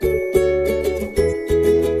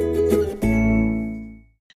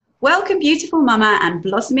Welcome, beautiful mama and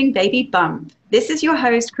blossoming baby bump. This is your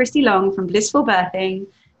host, Christy Long from Blissful Birthing,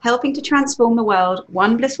 helping to transform the world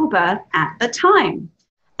one blissful birth at a time.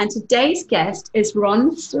 And today's guest is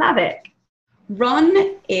Ron Slavic.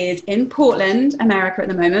 Ron is in Portland, America at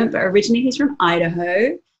the moment, but originally he's from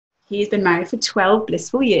Idaho. He's been married for 12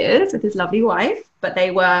 blissful years with his lovely wife, but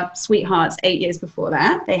they were sweethearts 8 years before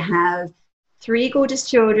that. They have 3 gorgeous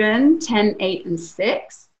children, 10, 8, and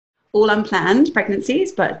 6. All unplanned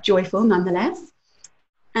pregnancies, but joyful nonetheless.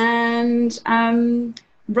 And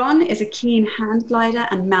Ron is a keen hand glider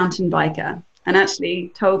and mountain biker, and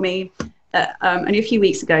actually told me that only a few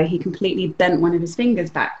weeks ago he completely bent one of his fingers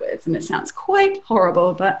backwards, and it sounds quite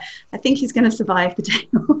horrible, but I think he's going to survive the day.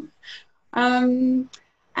 And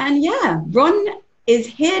yeah, Ron is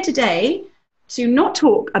here today to not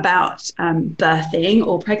talk about birthing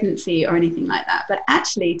or pregnancy or anything like that, but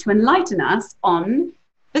actually to enlighten us on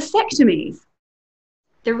vasectomies.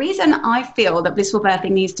 The reason I feel that Blissful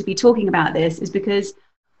Birthing needs to be talking about this is because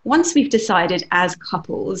once we've decided as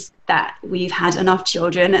couples that we've had enough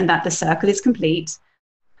children and that the circle is complete,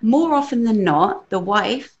 more often than not, the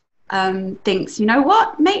wife thinks, you know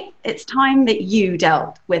what, mate, it's time that you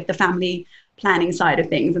dealt with the family planning side of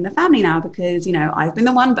things and the family now, because, you know, I've been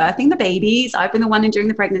the one birthing the babies, I've been the one enduring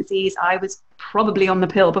the pregnancies, I was probably on the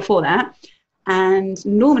pill before that. And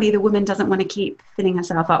normally the woman doesn't want to keep filling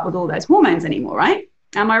herself up with all those hormones anymore, right?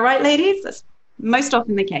 Am I right, ladies? That's most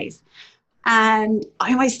often the case. And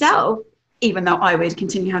I myself, even though I would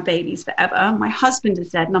continue to have babies forever, my husband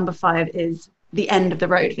has said number 5 is the end of the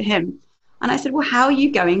road for him. And I said, well, how are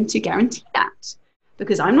you going to guarantee that?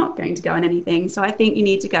 Because I'm not going to go on anything. So I think you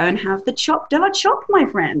need to go and have the chop de la chop, my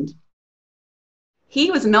friend. He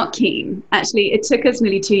was not keen. Actually, it took us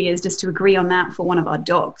nearly 2 years just to agree on that for one of our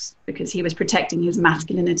dogs because he was protecting his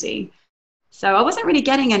masculinity. So I wasn't really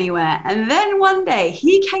getting anywhere. And then one day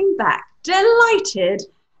he came back delighted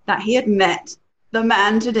that he had met the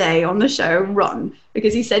man today on the show, Ron,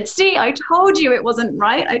 because he said, see, I told you it wasn't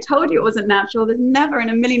right. I told you it wasn't natural. There's never in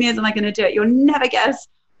a million years am I going to do it. You'll never guess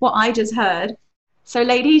what I just heard. So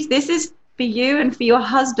ladies, this is for you and for your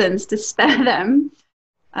husbands to spare them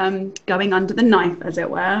going under the knife, as it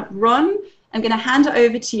were. Ron, I'm going to hand it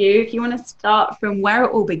over to you. If you want to start from where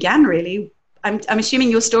it all began, really. I'm assuming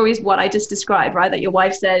your story is what I just described, right? That your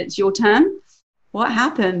wife said it's your turn. What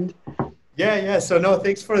happened? Yeah. So no,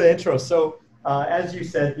 thanks for the intro. So as you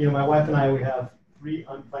said, you know, my wife and I, we have 3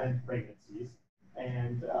 unplanned pregnancies,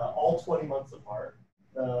 and all 20 months apart.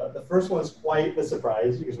 The first one was quite a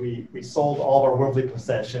surprise because we sold all of our worldly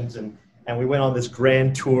possessions and we went on this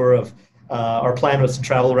grand tour of. Our plan was to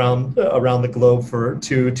travel around the globe for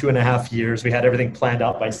 2.5 years. We had everything planned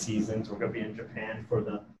out by seasons. We're going to be in Japan for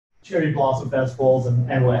the cherry blossom festivals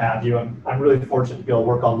and what have you. I'm really fortunate to be able to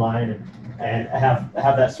work online and have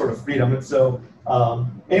that sort of freedom. And so,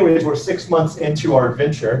 anyways, we're 6 months into our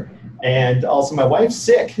adventure, and also my wife's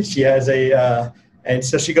sick. She has and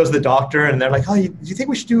so she goes to the doctor, and they're like, "Oh, do you think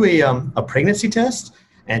we should do a pregnancy test?"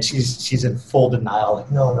 And she's in full denial,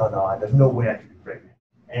 like, "No, there's no way I can."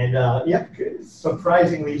 And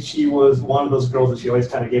surprisingly, she was one of those girls that she always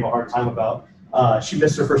kind of gave a hard time about. She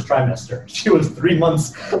missed her first trimester. She was 3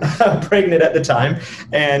 months pregnant at the time,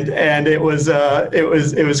 and it was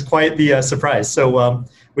quite the surprise. So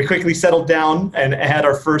we quickly settled down and had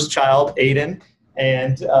our first child, Aiden,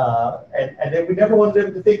 and then we never wanted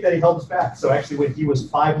him to think that he held us back. So actually, when he was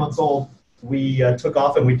 5 months old, we took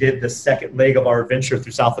off and we did the second leg of our adventure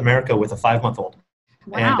through South America with a 5-month-old.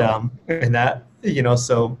 Wow. And that, you know,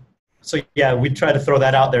 so yeah, we try to throw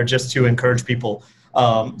that out there just to encourage people.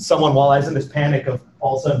 Someone, while I was in this panic of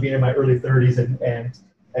all of a sudden being in my early 30s and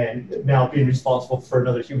now being responsible for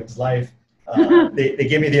another human's life, they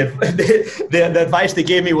gave me the advice they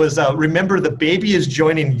gave me was, remember, the baby is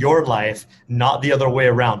joining your life, not the other way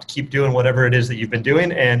around. Keep doing whatever it is that you've been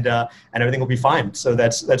doing, and everything will be fine. So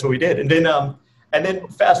that's what we did. And then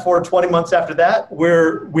fast forward 20 months after that,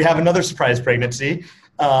 we have another surprise pregnancy,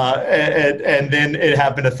 and then it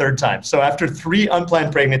happened a third time. So after 3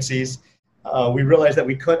 unplanned pregnancies, we realized that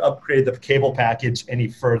we couldn't upgrade the cable package any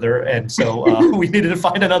further, and so we needed to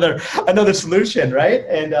find another solution, right?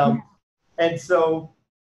 And so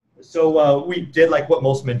we did like what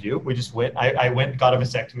most men do. We just went. I went and got a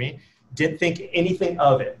vasectomy. Didn't think anything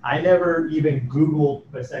of it. I never even Googled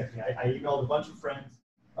vasectomy. I emailed a bunch of friends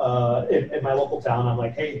in my local town. I'm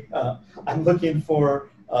like, hey, I'm looking for,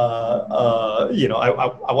 I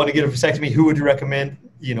want to get a vasectomy. Who would you recommend?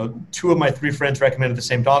 You know, 2 of my 3 friends recommended the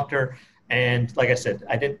same doctor. And like I said,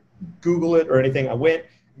 I didn't Google it or anything. I went,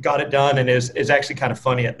 got it done. And it's actually kind of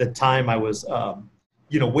funny. At the time I was,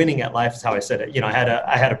 winning at life is how I said it. You know,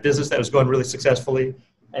 I had a business that was going really successfully.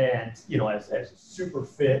 And, as a super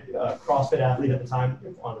fit CrossFit athlete at the time,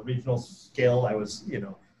 on a regional scale, I was,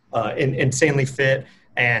 insanely fit.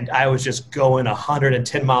 And I was just going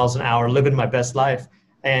 110 miles an hour, living my best life.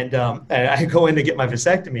 And I go in to get my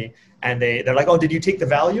vasectomy, and they're like, "Oh, did you take the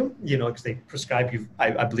Valium?" Because they prescribe you,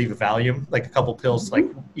 I believe, a Valium, like a couple pills to like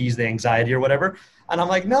ease the anxiety or whatever. And I'm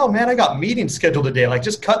like, "No, man, I got meetings scheduled today. Like,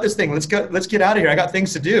 just cut this thing. Let's get out of here. I got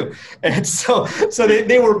things to do." And so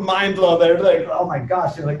they were mind blown. They're like, "Oh my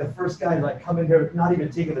gosh, you're like the first guy to like come in here not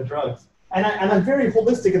even taking the drugs." And I'm very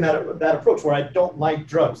holistic in that approach, where I don't like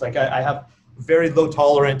drugs. Like I have very low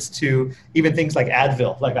tolerance to even things like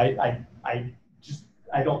Advil. Like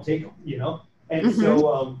I don't take them, And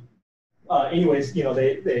so, anyways,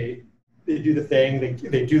 they do the thing.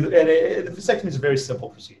 They do the vasectomy is a very simple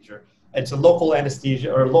procedure. It's a local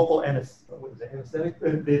anesthesia or local anesthetic.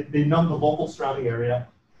 They numb the local surrounding area,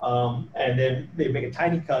 and then they make a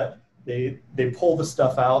tiny cut. They pull the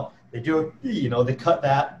stuff out. They do they cut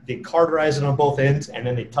that. They cauterize it on both ends, and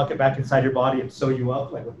then they tuck it back inside your body and sew you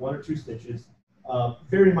up like with 1 or 2 stitches.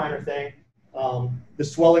 Very minor thing. The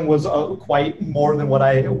swelling was quite more than what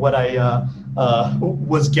I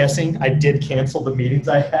was guessing. I did cancel the meetings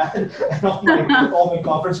I had and all my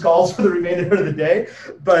conference calls for the remainder of the day.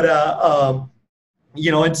 But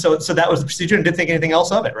and so that was the procedure, and didn't think anything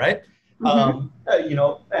else of it, right? And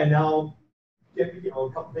now a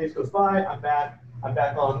couple days goes by, I'm back on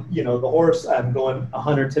the horse. I'm going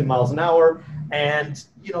 110 miles an hour, and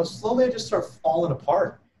slowly I just start falling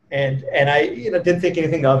apart. And I didn't think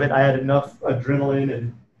anything of it. I had enough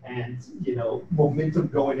adrenaline and momentum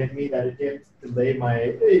going in me that it didn't delay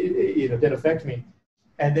didn't affect me.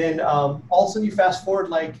 And then all of a sudden you fast forward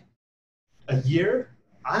like a year,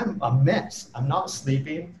 I'm a mess. I'm not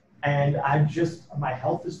sleeping, and my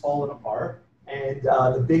health is falling apart. And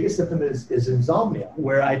the biggest symptom is insomnia,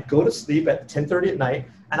 where I'd go to sleep at 10:30 at night.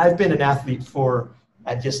 And I've been an athlete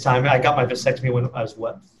at this time, I got my vasectomy when I was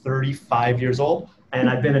 35 years old. And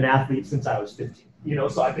I've been an athlete since I was 15,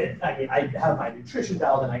 so I have my nutrition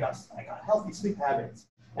dialed, and I got healthy sleep habits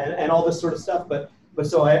and all this sort of stuff. But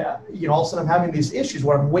so all of a sudden I'm having these issues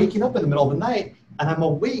where I'm waking up in the middle of the night and I'm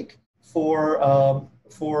awake for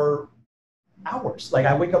hours. Like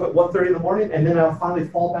I wake up at 1:30 in the morning, and then I'll finally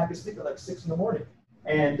fall back asleep at like 6 in the morning.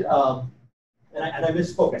 And I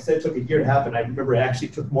misspoke. I said it took a year to happen. I remember it actually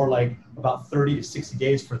took more like about 30 to 60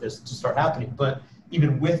 days for this to start happening. But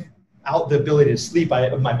even without the ability to sleep,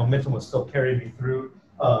 my momentum was still carrying me through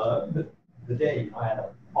the day. I had an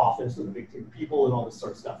office with a big team of people and all this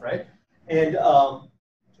sort of stuff, right? And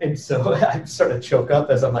so I started to choke up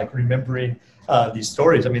as I'm like remembering these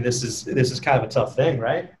stories. I mean, this is kind of a tough thing,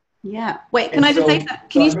 right? Yeah. Wait, can I just say that?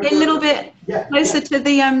 Can you stay a little bit closer to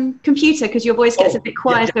the computer, because your voice gets a bit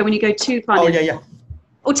quieter when you go too far. Oh, yeah.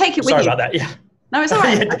 Or take it with you. Sorry about that, yeah. No, it's all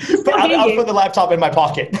right. I'll put the laptop in my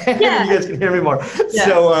pocket. Yeah. You guys can hear me more. Yeah.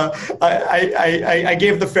 So I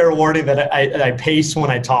gave the fair warning that I pace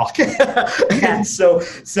when I talk. And so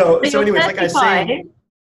anyways, like I was saying.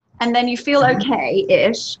 And then you feel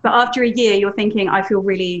okay-ish, but after a year, you're thinking, I feel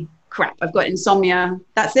really crap. I've got insomnia.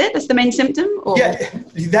 That's it? That's the main symptom? Or? Yeah,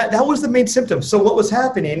 that was the main symptom. So what was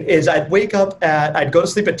happening is I'd go to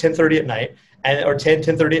sleep at 10:30 at night, or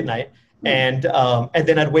 10:30 at night. And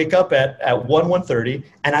then I'd wake up at 1:30,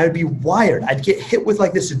 and I would be wired. I'd get hit with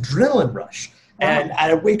like this adrenaline rush. And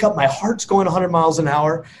I'd wake up, my heart's going 100 miles an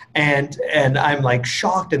hour, and I'm like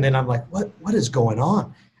shocked. And then I'm like, what is going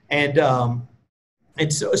on? And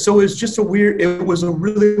so it was just it was a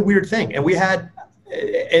really weird thing. And we had,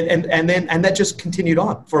 and that just continued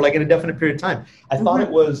on for like an indefinite period of time. I thought it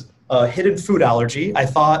was a hidden food allergy. I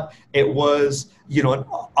thought it was,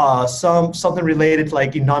 something related to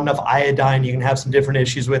like not enough iodine. You can have some different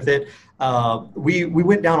issues with it. We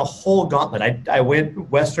went down a whole gauntlet. I went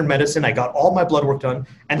Western medicine. I got all my blood work done,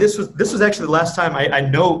 and this was actually the last time. I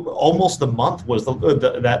know almost the month was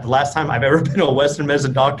the last time I've ever been to a Western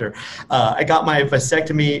medicine doctor. I got my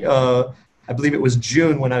vasectomy. I believe it was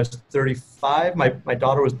June when I was 35. My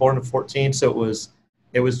daughter was born in 14, so it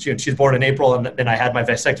was June. She's born in April, and then I had my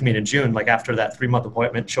vasectomy in June, like after that 3-month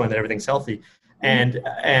appointment showing that everything's healthy. And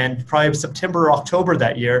probably September or October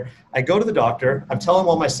that year, I go to the doctor. I'm telling him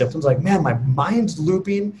all my symptoms. Like, man, my mind's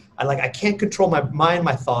looping. I can't control my mind,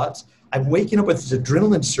 my thoughts. I'm waking up with this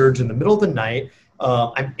adrenaline surge in the middle of the night.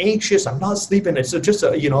 I'm anxious. I'm not sleeping. It's just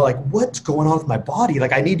like what's going on with my body?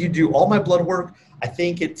 Like, I need you to do all my blood work. I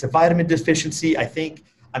think it's a vitamin deficiency. I think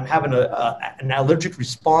I'm having an allergic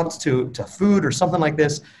response to food or something like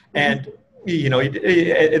this. And I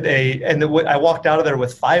walked out of there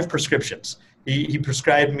with 5 prescriptions. He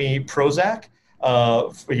prescribed me Prozac,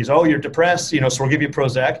 He's, oh, you're depressed, so we'll give you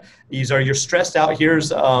Prozac. You're stressed out.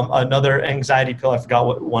 Here's another anxiety pill. I forgot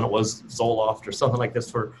what one it was, Zoloft or something like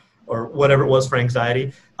this or whatever it was for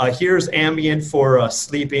anxiety. Here's Ambien for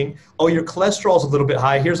sleeping. Oh, your cholesterol's a little bit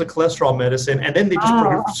high. Here's a cholesterol medicine. And then they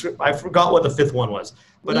just, I forgot what the fifth one was.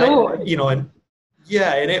 But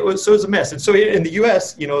and it was a mess. And so in the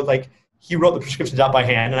US, like he wrote the prescriptions out by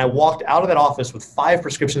hand, and I walked out of that office with 5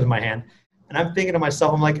 prescriptions in my hand. And I'm thinking to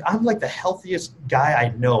myself, I'm like the healthiest guy I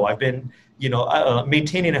know. I've been,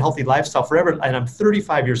 maintaining a healthy lifestyle forever, and I'm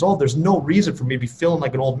 35 years old. There's no reason for me to be feeling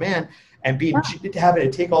like an old man and having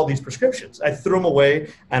to take all these prescriptions. I threw them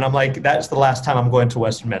away, and I'm like, that's the last time I'm going to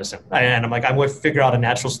Western medicine. And I'm like, I'm going to figure out a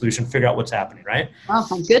natural solution, figure out what's happening, right? Oh,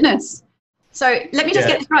 my goodness. So let me just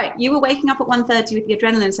get this right. You were waking up at 1:30 with the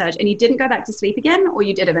adrenaline surge, and you didn't go back to sleep again, or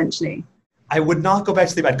you did eventually? I would not go back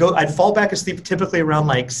to sleep. I'd fall back asleep typically around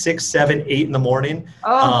like 6, 7, 8 in the morning.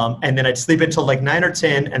 And then I'd sleep until like 9 or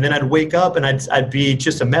 10. And then I'd wake up and I'd be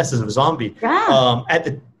just a mess as a zombie. Yeah.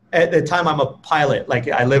 At the time I'm a pilot, like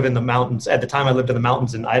I live in the mountains. At the time I lived in the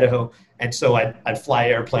mountains in Idaho. And so I'd fly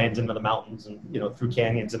airplanes into the mountains and, through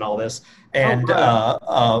canyons and all this. And,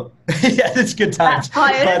 yeah, it's good times.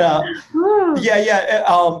 But,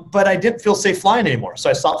 but I didn't feel safe flying anymore. So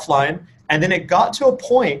I stopped flying. And then it got to a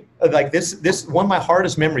point like this one of my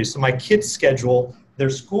hardest memories. So my kids' schedule, their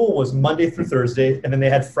school was Monday through Thursday, and then they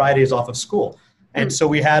had Fridays off of school. And so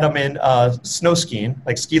we had them in snow skiing,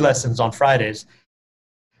 like ski lessons on Fridays.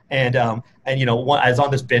 And I was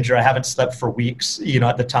on this binger. I haven't slept for weeks,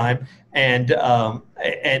 at the time. And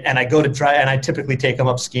I go to try, and I typically take them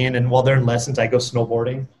up skiing. And while they're in lessons, I go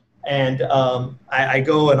snowboarding. And I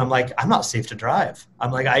go and I'm like, I'm not safe to drive.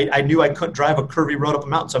 I'm like, I knew I couldn't drive a curvy road up a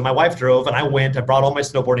mountain. So my wife drove and I brought all my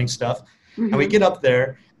snowboarding stuff. And we get up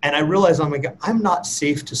there and I realize I'm like, I'm not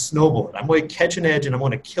safe to snowboard. I'm going to catch an edge and I'm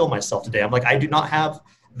going to kill myself today. I'm like, I do not have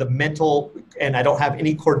the mental, and I don't have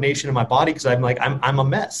any coordination in my body because I'm like, I'm a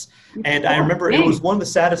mess. And I remember it was one of the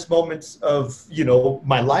saddest moments of,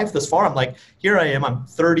 my life thus far. I'm like, here I am, I'm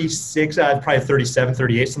 36, probably 37,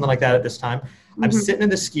 38, something like that at this time. I'm sitting in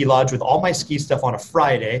the ski lodge with all my ski stuff on a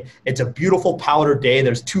Friday. It's a beautiful powder day.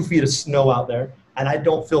 There's 2 feet of snow out there. And I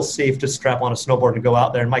don't feel safe to strap on a snowboard and go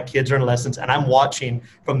out there. And my kids are in lessons. And I'm watching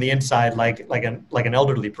from the inside like an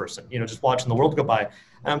elderly person, just watching the world go by.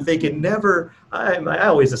 And I'm thinking I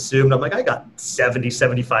always assumed, I'm like, I got 70,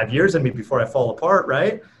 75 years in me before I fall apart,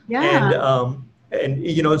 right? Yeah.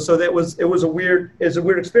 And so it was a weird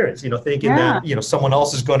experience, thinking that, someone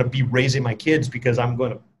else is going to be raising my kids because I'm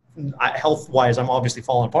going to, health-wise, I'm obviously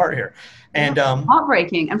falling apart here. And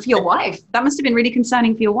heartbreaking. And for your wife, that must have been really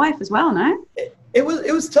concerning for your wife as well, no? It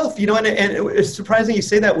was tough, and it's surprising you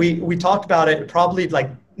say that. We talked about it probably like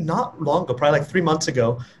not long ago, probably like 3 months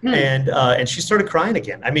ago, and she started crying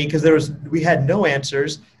again. I mean, because we had no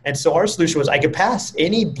answers, and so our solution was I could pass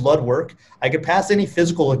any blood work, I could pass any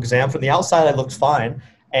physical exam. From the outside, I looked fine.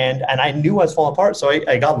 And I knew I was falling apart, so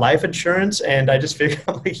I got life insurance, and I just figured,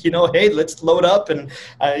 I'm like, hey, let's load up, and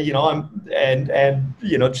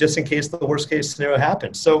just in case the worst case scenario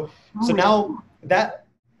happens. So now that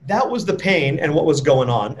was the pain and what was going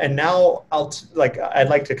on, and now I'd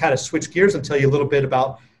like to kind of switch gears and tell you a little bit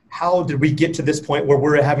about how did we get to this point where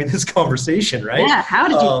we're having this conversation, right? Yeah, how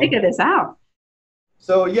did you figure this out?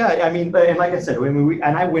 So yeah, I mean, and like I said,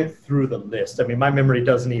 I went through the list. I mean, my memory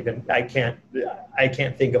doesn't even. I can't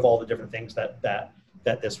think of all the different things that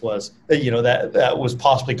this was. That was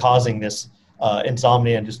possibly causing this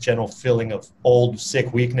insomnia and just general feeling of old,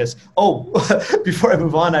 sick, weakness. Oh, before I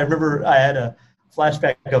move on, I remember I had a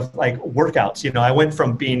flashback of like workouts. I went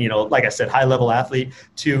from being, like I said, high level athlete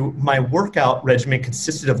to my workout regimen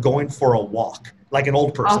consisted of going for a walk. Like an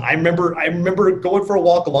old person. I remember going for a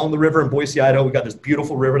walk along the river in Boise, Idaho. We got this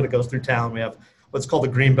beautiful river that goes through town. We have what's called the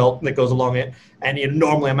green belt that goes along it. And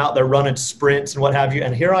normally I'm out there running sprints and what have you.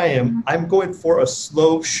 And here I am. I'm going for a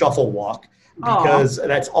slow shuffle walk because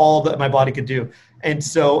that's all that my body could do. And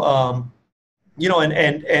so,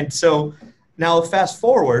 and so now fast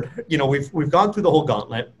forward, we've gone through the whole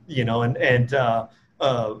gauntlet, and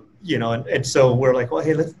so we're like, well,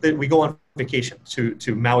 hey, we go on vacation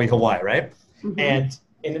to Maui, Hawaii, right? Mm-hmm. And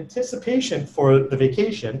in anticipation for the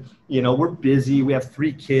vacation, we're busy. We have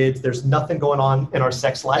 3 kids. There's nothing going on in our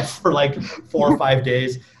sex life for like 4 or 5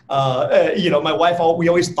 days. My wife, we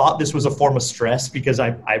always thought this was a form of stress because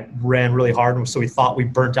I ran really hard. And so we thought we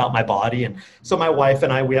burnt out my body. And so my wife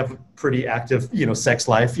and we have a pretty active, sex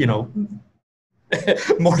life,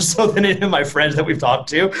 more so than any of my friends that we've talked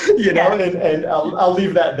to, and I'll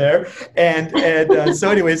leave that there. And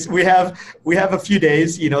so anyways, we have a few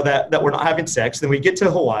days, that we're not having sex. Then we get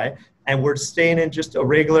to Hawaii and we're staying in just a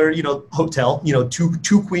regular, hotel,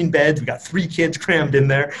 two queen beds. We got 3 kids crammed in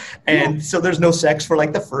there. And so there's no sex for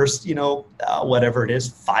like the first, whatever it is,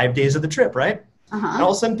 5 days of the trip, right? And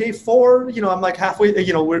all of a sudden, day 4, I'm like halfway,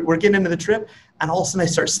 we're getting into the trip, and all of a sudden I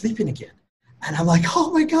start sleeping again. And I'm like,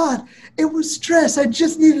 oh my God, it was stress. I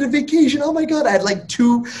just needed a vacation. Oh my God. I had like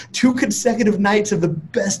two consecutive nights of the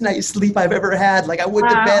best night's sleep I've ever had. Like I went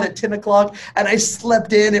to bed at 10 o'clock and I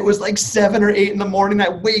slept in. It was like 7 or 8 in the morning. I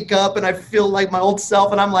wake up and I feel like my old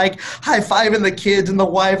self, and I'm like high-fiving the kids and the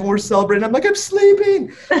wife, and we're celebrating. I'm like, I'm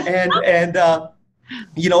sleeping. And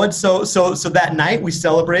so that night we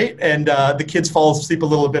celebrate, and the kids fall asleep a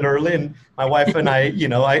little bit early, and my wife and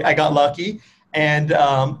I got lucky. And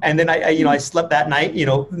then I slept that night,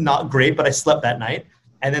 not great, but I slept that night.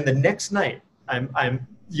 And then the next night I'm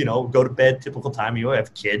go to bed, typical time. You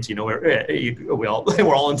have kids, we're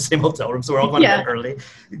all in the same hotel room, so we're all going to bed early.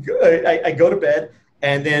 I go to bed,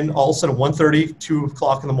 and then all of a sudden 1:30, 2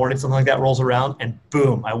 o'clock in the morning, something like that rolls around, and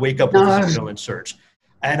boom, I wake up with this adrenaline surge.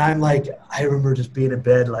 And I'm like, I remember just being in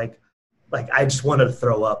bed, like I just wanted to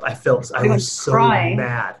throw up. I was so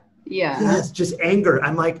mad. Yeah. Yes, just anger.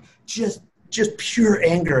 I'm like, just pure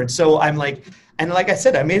anger. And so I'm like, and like I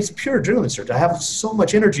said, it's pure adrenaline surge. I have so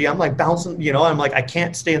much energy. I'm like bouncing, I'm like, I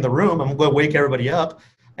can't stay in the room. I'm going to wake everybody up.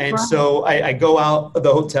 And so I go out of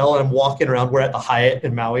the hotel and I'm walking around. We're at the Hyatt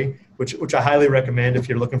in Maui, which I highly recommend if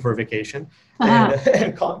you're looking for a vacation, and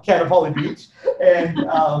Kaanapali Beach.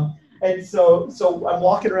 And so I'm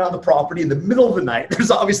walking around the property in the middle of the night.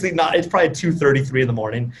 There's obviously it's probably 2:30, 3 in the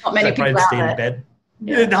morning. Not many people stay in bed.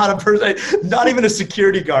 Yeah. Not a person, not even a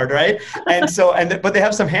security guard, right? And so, but they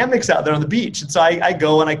have some hammocks out there on the beach. And so I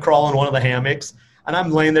go and I crawl in one of the hammocks, and I'm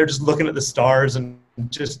laying there just looking at the stars and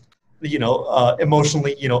just,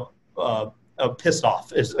 emotionally, pissed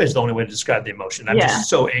off is the only way to describe the emotion. I'm just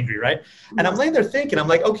so angry, right? And I'm laying there thinking, I'm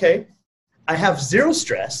like, okay, I have zero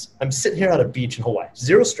stress. I'm sitting here on a beach in Hawaii,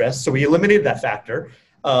 zero stress. So we eliminated that factor.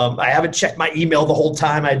 I haven't checked my email the whole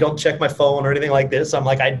time. I don't check my phone or anything like this. I'm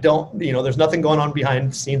like, I don't, there's nothing going on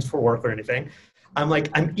behind the scenes for work or anything. I'm like,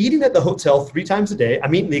 I'm eating at the hotel 3 times a day.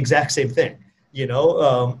 I'm eating the exact same thing,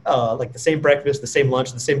 like the same breakfast, the same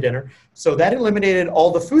lunch, the same dinner. So that eliminated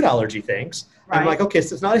all the food allergy things. Right. I'm like, okay,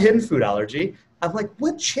 so it's not a hidden food allergy. I'm like,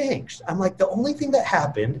 what changed? I'm like, the only thing that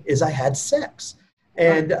happened is I had sex.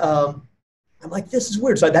 And I'm like, this is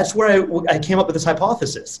weird. So that's where I came up with this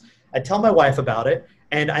hypothesis. I tell my wife about it.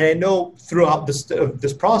 And I know throughout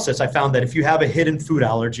this process, I found that if you have a hidden food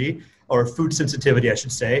allergy, or food sensitivity, I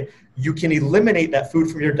should say, you can eliminate that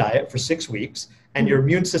food from your diet for 6 weeks, and your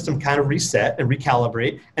immune system kind of reset and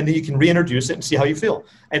recalibrate, and then you can reintroduce it and see how you feel.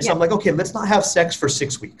 And so I'm like, okay, let's not have sex for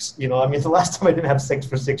 6 weeks. The last time I didn't have sex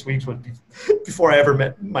for 6 weeks was before I ever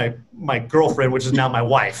met my girlfriend, which is now my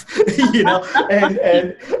wife.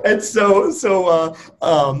 and so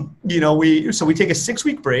we take a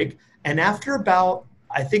 6-week break, and after about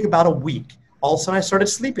a week, all of a sudden I started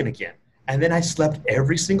sleeping again. And then I slept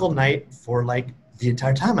every single night for like the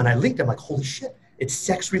entire time. And I linked, I'm like, holy shit, it's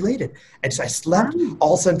sex related. And so I slept,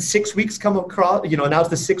 all of a sudden 6 weeks come across, now it's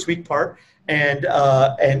the 6-week part. And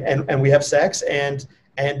we have sex, and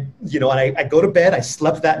I go to bed, I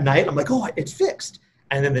slept that night. I'm like, oh, it's fixed.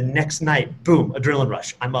 And then the next night, boom, adrenaline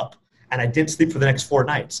rush, I'm up. And I didn't sleep for the next 4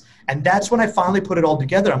 nights. And that's when I finally put it all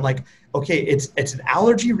together. I'm like, okay, it's an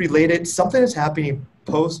allergy related, something that's happening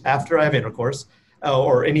after I have intercourse,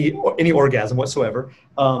 or any orgasm whatsoever.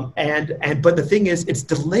 But the thing is, it's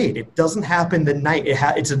delayed. It doesn't happen the night.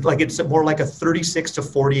 It's more like a 36 to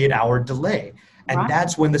 48 hour delay. And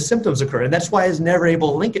that's when the symptoms occur. And that's why I was never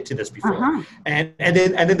able to link it to this before. And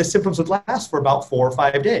then the symptoms would last for about 4 or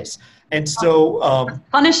 5 days. And so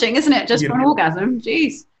punishing, isn't it? Just for an orgasm.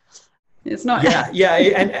 Jeez. It's not. Yeah.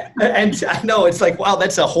 And I know, it's like, wow,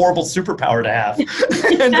 that's a horrible superpower to have. Well,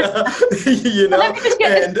 let me just get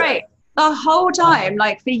this straight. The whole time,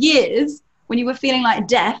 like for years, when you were feeling like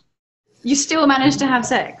death, you still managed to have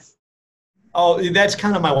sex. Oh, that's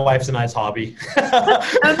kind of my wife's and I's hobby.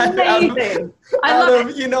 Amazing. I love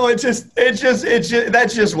it.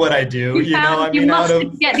 That's just what I do. You must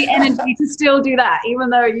get the energy to still do that, even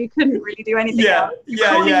though you couldn't really do anything else.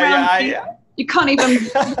 You can't even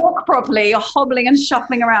walk properly. You're hobbling and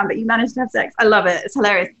shuffling around, but you managed to have sex. I love it. It's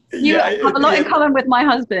hilarious. You have a lot in common with my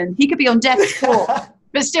husband. He could be on death's door,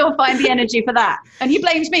 but still find the energy for that. And he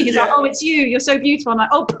blames me. He's like, oh, it's you. You're so beautiful. I'm like,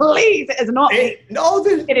 oh, please, it is not me.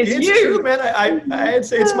 It is it's you. True, man. I'd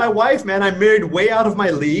say it's my wife, man. I married way out of my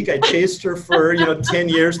league. I chased her for 10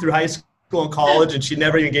 years through high school and college, and she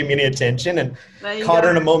never even gave me any attention, and caught her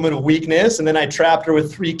in a moment of weakness. And then I trapped her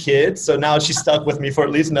with 3 kids. So now she's stuck with me for at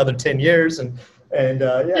least another 10 years. And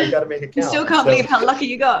you got to make it count. You still can't believe how lucky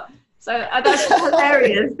you got. So that's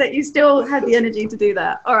hilarious that you still had the energy to do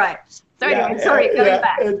that. All right. So anyway, sorry, going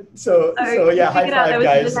back. So yeah, high five,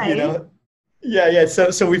 guys. You know. Yeah.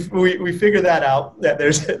 So we figured that out.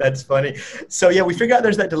 That's funny. So yeah, we figured out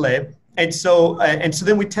there's that delay. And so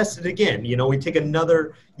then we tested again. We take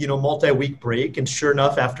another multi-week break, and sure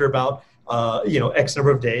enough, after about X number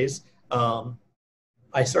of days,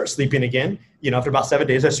 I start sleeping again. After about 7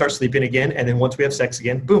 days, I start sleeping again, and then once we have sex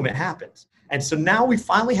again, boom, it happens. And so now we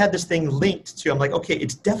finally had this thing linked to. I'm like, okay,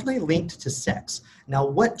 it's definitely linked to sex. Now,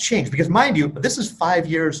 what changed? Because mind you, this is 5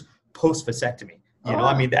 years post vasectomy.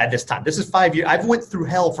 I mean, at this time, this is 5 years. I've went through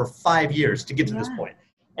hell for 5 years to get to this point.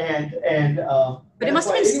 But it must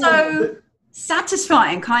have been so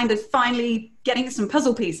satisfying, kind of finally getting some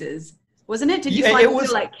puzzle pieses, wasn't it? Did you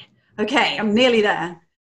feel like, okay, I'm nearly there?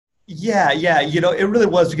 Yeah. It really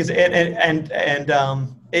was, because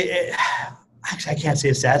actually, I can't say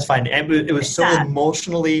it's satisfying. It was so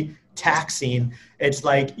emotionally taxing. It's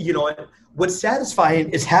like, what's satisfying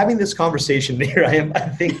is having this conversation. Here I am. I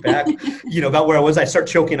think back, about where I was. I start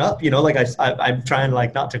choking up. I'm trying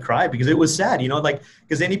not to cry, because it was sad.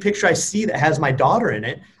 Because any picture I see that has my daughter in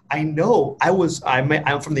it, I know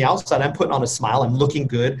I'm from the outside. I'm putting on a smile. I'm looking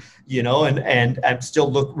good, and I still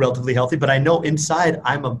look relatively healthy. But I know inside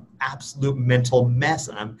I'm an absolute mental mess,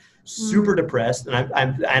 and I'm super depressed, and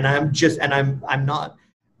I'm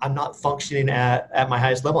not functioning at my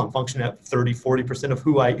highest level. I'm functioning at 30-40% of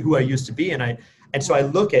who I used to be. And so I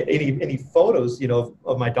look at any photos,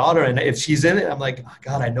 of my daughter, and if she's in it, I'm like, oh,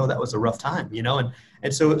 God, I know that was a rough time,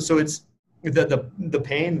 and so it's the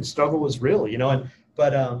pain, the struggle was real, and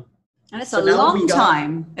it's a long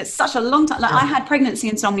time. It's such a long time. I had pregnancy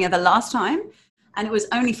insomnia the last time, and it was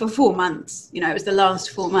only for 4 months. It was the last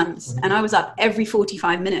 4 months, and I was up every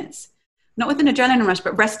 45 minutes. Not with an adrenaline rush,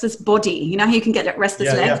 but restless body. You know how you can get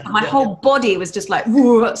restless legs? But my whole body was just like,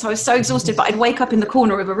 whoa. So I was so exhausted, but I'd wake up in the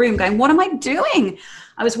corner of a room going, what am I doing?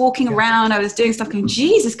 I was walking around, I was doing stuff going,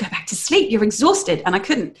 Jesus, go back to sleep. You're exhausted. And I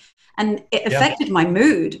couldn't. And it affected my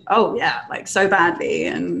mood. Oh yeah, so badly.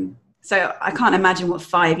 And so I can't imagine what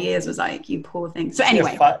 5 years was like, you poor thing. So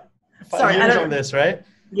anyway. Five years on this, right?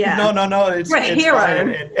 Yeah. No. It's a hero.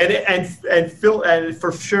 And Phil, and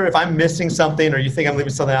for sure, if I'm missing something or you think I'm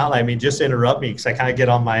leaving something out, just interrupt me, because I kind of get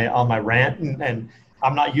on my rant, and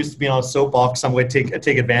I'm not used to being on a soapbox. I'm going to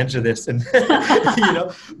take advantage of this, and But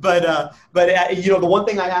the one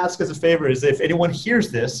thing I ask as a favor is, if anyone hears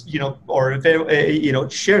this, or if they,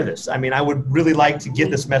 share this. I would really like to get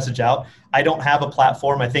this message out. I don't have a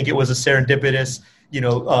platform. I think it was a serendipitous,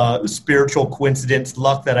 spiritual coincidence,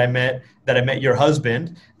 luck that I met your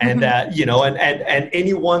husband, and that, and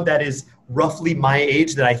anyone that is roughly my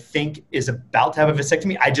age that I think is about to have a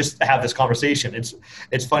vasectomy, I just have this conversation. It's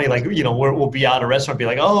funny, we'll be out at a restaurant, be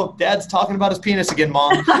like, oh, Dad's talking about his penis again,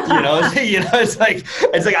 Mom. It's like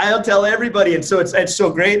I'll tell everybody. And so it's so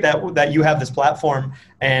great that you have this platform,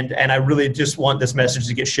 and I really just want this message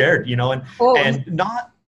to get shared, and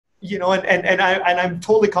not, and I'm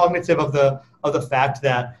totally cognitive of the fact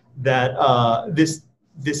that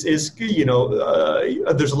this is, there's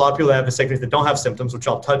a lot of people that have vasectomies that don't have symptoms, which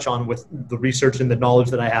I'll touch on with the research and the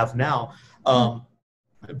knowledge that I have now. But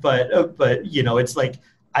it's like,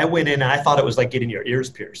 I went in and I thought it was like getting your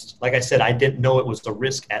ears pierced. Like I said, I didn't know it was a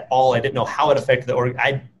risk at all. I didn't know how it affected the organ.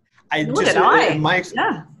 Right.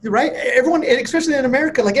 Everyone, especially in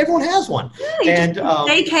America, everyone has one. Yeah, and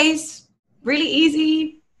day case, really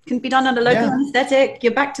easy. Can be done under local anesthetic.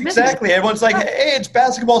 You're back to business. Exactly. Everyone's like, hey, it's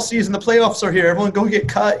basketball season. The playoffs are here. Everyone go get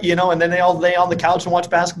cut, and then they all lay on the couch and watch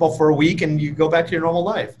basketball for a week, and you go back to your normal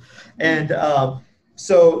life. And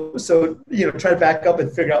so try to back up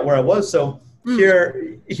and figure out where I was. So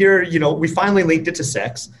here, we finally linked it to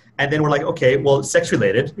sex. And then we're like, okay, well, it's sex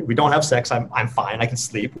related. We don't have sex. I'm fine. I can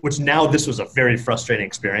sleep. Which now this was a very frustrating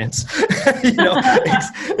experience. It's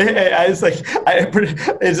like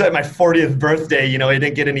my 40th birthday. I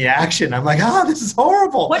didn't get any action. I'm like, this is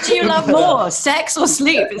horrible. What do you love more, sex or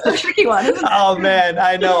sleep? It's a tricky one, isn't it? Oh man,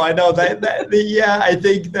 I know. I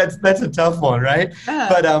think that's a tough one, right?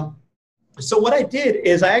 But so what I did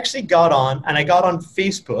is I actually got on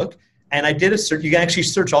Facebook, and I did a search. You can actually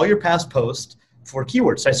search all your past posts for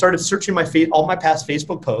keywords. So I started searching all my past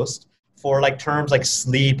Facebook posts for terms like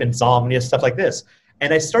sleep, insomnia, stuff like this.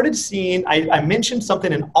 And I started seeing, I mentioned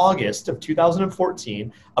something in August of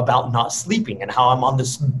 2014 about not sleeping and how I'm on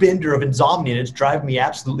this bender of insomnia and it's driving me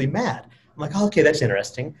absolutely mad. I'm like, okay, that's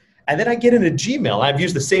interesting. And then I get into Gmail. I've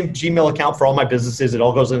used the same Gmail account for all my businesses. It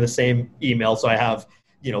all goes in the same email. So I have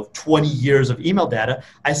 20 years of email data.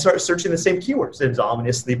 I start searching the same keywords,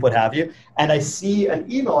 insomnia, sleep, what have you. And I see an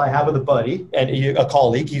email I have with a buddy and a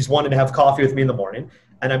colleague. He's wanting to have coffee with me in the morning.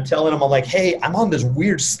 and I'm telling him, I'm like, hey, I'm on this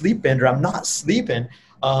weird sleep bender. I'm not sleeping.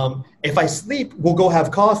 If I sleep, we'll go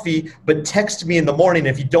have coffee, but text me in the morning.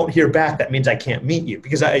 If you don't hear back, that means I can't meet you.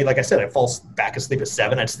 Because like I said, I fall back asleep at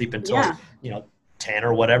 7. I'd sleep until, 10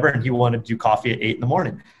 or whatever. And he wanted to do coffee at 8 in the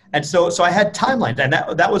morning. And so I had timelines, and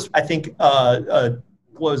that was, I think, that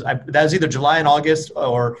was either July and August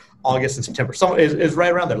or August and September. So is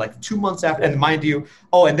right around there, like 2 months after. And mind you,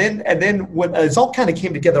 and then when it's all kind of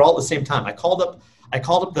came together all at the same time. I called up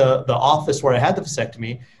the office where I had the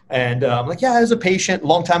vasectomy, and I'm like, yeah, I was a patient a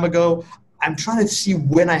long time ago. I'm trying to see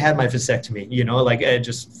when I had my vasectomy, like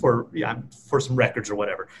just for some records or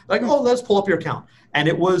whatever. Like, oh, let's pull up your account. And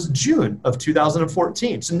it was June of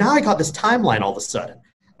 2014. So now I got this timeline all of a sudden.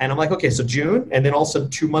 And I'm like, okay, so June, and then also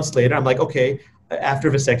 2 months later, I'm like, okay, after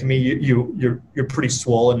vasectomy, you're pretty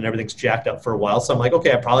swollen and everything's jacked up for a while. So I'm like,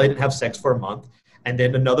 okay, I probably didn't have sex for a month. And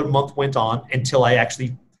then another month went on until I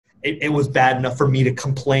actually, it was bad enough for me to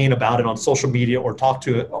complain about it on social media or talk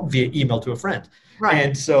to it via email to a friend. Right.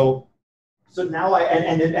 And so now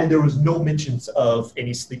and there was no mentions of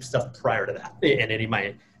any sleep stuff prior to that in any of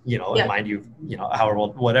my, and mind you, however,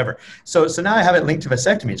 whatever. So now I have it linked to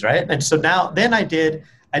vasectomies, right? And so then I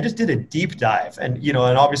just did a deep dive, and and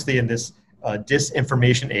obviously in this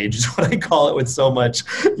disinformation age is what I call it, with so much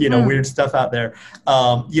weird stuff out there.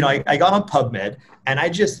 I got on PubMed, and I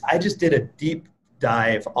just did a deep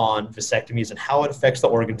dive on vasectomies and how it affects the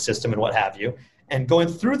organ system and what have you. And going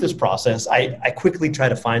through this process, I quickly try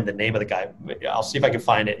to find the name of the guy. I'll see if I can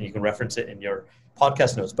find it, and you can reference it in your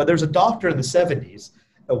podcast notes. But there's a doctor in the 70s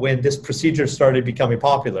when this procedure started becoming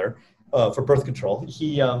popular for birth control.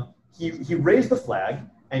 He raised the flag,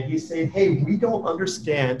 and he's saying, hey, we don't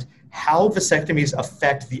understand how vasectomies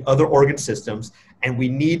affect the other organ systems, and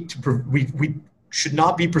we should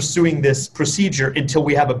not be pursuing this procedure until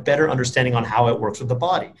we have a better understanding on how it works with the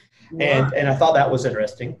body. Yeah. And I thought that was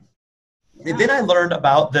interesting. Yeah. And then I learned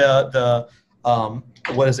about the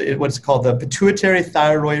what's it called? The pituitary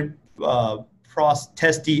thyroid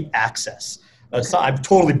prostate axis. So I've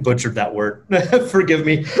totally butchered that word. Forgive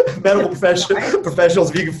me, medical professionals.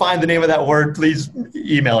 If you can find the name of that word, please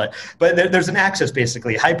email it. But there's an axis,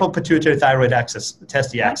 basically, hypopituitary thyroid axis,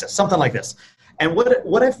 testy axis, something like this. And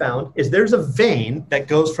what I found is there's a vein that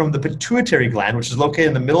goes from the pituitary gland, which is located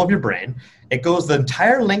in the middle of your brain. It goes the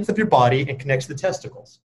entire length of your body and connects to the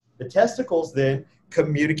testicles. The testicles then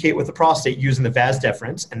communicate with the prostate using the vas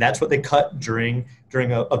deferens, and that's what they cut during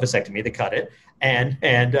a vasectomy. They cut it, and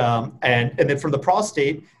then from the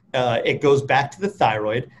prostate, it goes back to the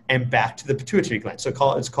thyroid and back to the pituitary gland. So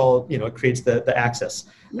it's called it creates the axis,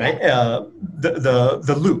 right?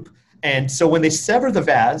 The loop. And so when they sever the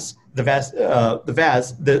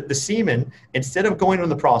semen, instead of going on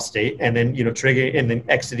the prostate and then triggering and then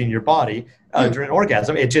exiting your body during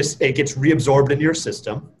orgasm, it gets reabsorbed into your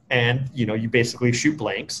system, and you basically shoot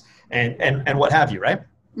blanks and what have you, right?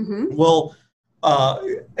 Mm-hmm. Well,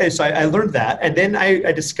 so I learned that, and then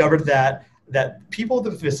I discovered that people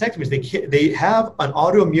with vasectomies, they have an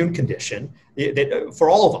autoimmune condition for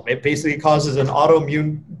all of them. It basically causes an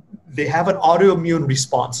autoimmune. They have an autoimmune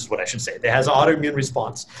response, is what I should say. They has an autoimmune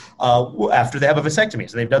response after they have a vasectomy.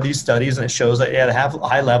 So they've done these studies, and it shows that they have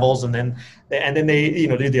high levels, and then they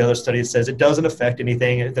do the other study that says it doesn't affect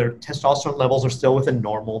anything. Their testosterone levels are still within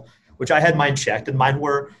normal, which I had mine checked, and mine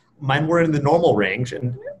were in the normal range.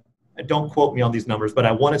 And don't quote me on these numbers, but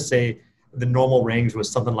I want to say the normal range was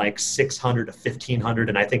something like 600 to 1500,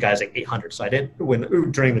 and I think I was like 800. So I didn't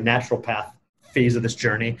during the natural path phase of this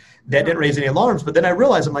journey, that didn't raise any alarms. But then I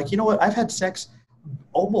realized, I'm like, you know what? I've had sex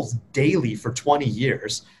almost daily for 20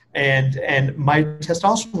 years, and my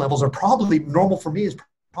testosterone levels are probably normal for me is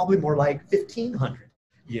probably more like 1500,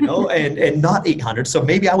 and not 800. So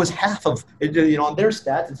maybe I was half of, on their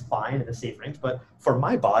stats, it's fine in the safe range, but for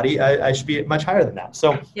my body, I should be much higher than that.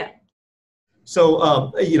 So yeah. So,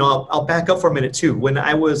 I'll back up for a minute too. When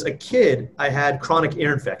I was a kid, I had chronic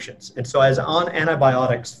ear infections. And so I was on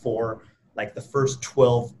antibiotics for like the first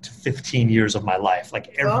 12 to 15 years of my life,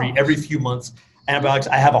 like every few months, antibiotics.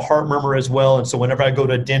 I have a heart murmur as well. And so whenever I go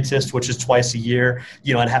to a dentist, which is twice a year,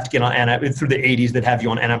 I'd have to get on through the 80s, they'd have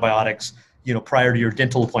you on antibiotics, prior to your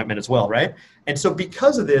dental appointment as well. Right. And so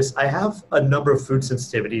because of this, I have a number of food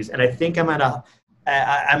sensitivities, and I think I'm at a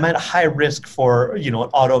high risk for, an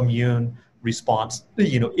autoimmune response,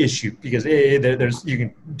 issue, because you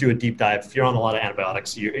can do a deep dive. If you're on a lot of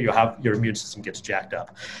antibiotics, you have your immune system gets jacked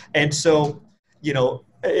up. And so,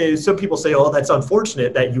 some people say, oh, that's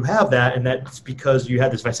unfortunate that you have that, and that's because you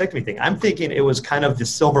had this vasectomy thing. I'm thinking it was kind of the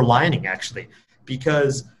silver lining, actually,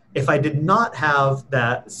 because if I did not have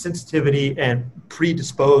that sensitivity and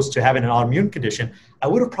predisposed to having an autoimmune condition, I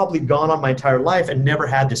would have probably gone on my entire life and never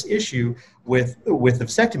had this issue with the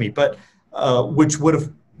vasectomy, but which would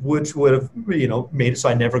have made it so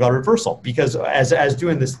I never got a reversal. Because as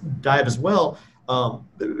doing this dive as well,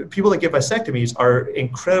 people that get vasectomies are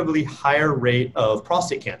incredibly higher rate of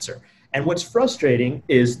prostate cancer. And what's frustrating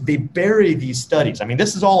is they bury these studies. I mean,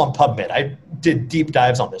 this is all on PubMed. I did deep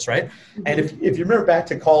dives on this, right? Mm-hmm. And if you remember back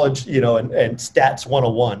to college, and Stats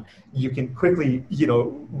 101, you can quickly,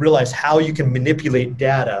 realize how you can manipulate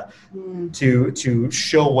data to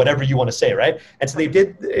show whatever you want to say, right? And so they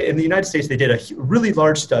did, in the United States, they did a really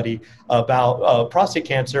large study about prostate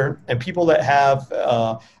cancer and people that have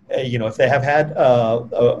if they have had a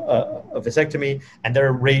vasectomy and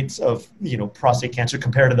their rates of, prostate cancer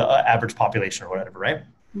compared to the average population or whatever, right?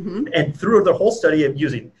 Mm-hmm. And through the whole study of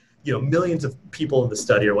using, millions of people in the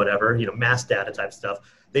study or whatever, mass data type stuff,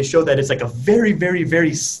 they show that it's like a very, very,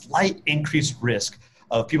 very slight increased risk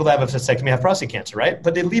of people that have a vasectomy have prostate cancer, right?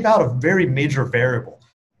 But they leave out a very major variable.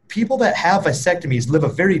 People that have vasectomies live a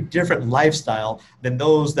very different lifestyle than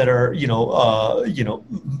those that are, in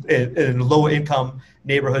low income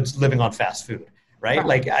neighborhoods living on fast food, right?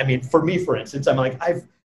 Like, I mean, for me, for instance, I'm like, I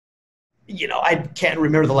can't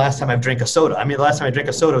remember the last time I've drank a soda. I mean, the last time I drank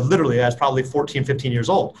a soda, literally, I was probably 14, 15 years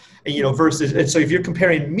old. And, versus, and so if you're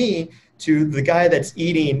comparing me to the guy that's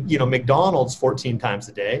eating, McDonald's 14 times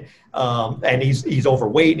a day, and he's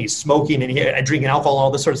overweight and he's smoking and drinking alcohol and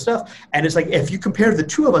all this sort of stuff. And it's like, if you compare the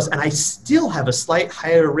two of us and I still have a slight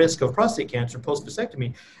higher risk of prostate cancer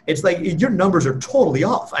post-vasectomy, it's like your numbers are totally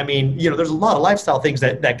off. I mean, there's a lot of lifestyle things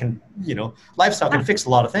that can, lifestyle can fix a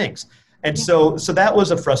lot of things. And so that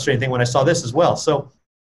was a frustrating thing when I saw this as well. So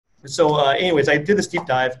anyways, I did this deep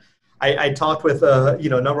dive. I talked with, a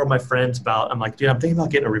number of my friends I'm like, dude, I'm thinking about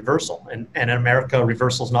getting a reversal. And in America,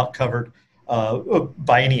 reversal is not covered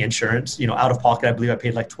by any insurance. Out of pocket, I believe I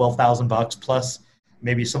paid like $12,000 plus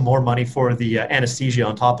maybe some more money for the anesthesia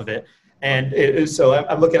on top of it. And so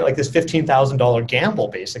I'm looking at like this $15,000 gamble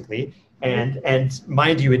basically. And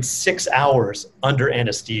mind you, it's 6 hours under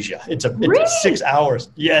anesthesia. It's 6 hours.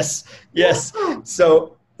 Yes.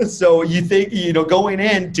 So you think, going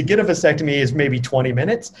in to get a vasectomy is maybe 20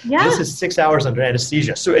 minutes. Yeah. This is 6 hours under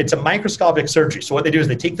anesthesia. So it's a microscopic surgery. So what they do is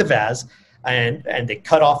they take the vas and they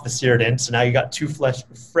cut off the seared end. So now you got two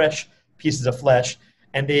fresh pieces of flesh.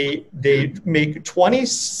 And they make 20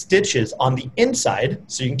 stitches on the inside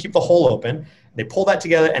so you can keep the hole open. They pull that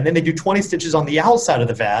together, and then they do 20 stitches on the outside of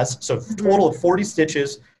the vas. So a total of 40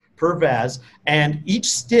 stitches per vas. And each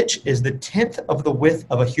stitch is the 10th of the width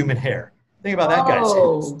of a human hair. Think about that,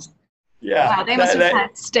 guys. Yeah. Wow, they must have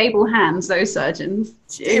had stable hands, those surgeons.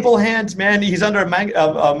 Stable hands, man. He's under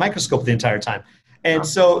a microscope the entire time. And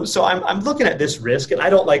so I'm looking at this risk, and I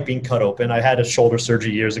don't like being cut open. I had a shoulder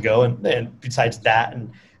surgery years ago, and besides that,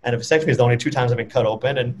 and a vasectomy is the only 2 times I've been cut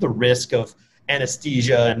open, and the risk of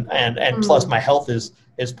anesthesia and plus my health is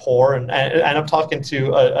poor. And I'm talking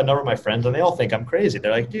to a number of my friends, and they all think I'm crazy.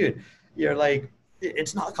 They're like, dude, you're like,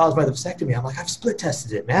 it's not caused by the vasectomy. I'm like, I've split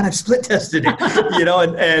tested it, man. I've split tested it,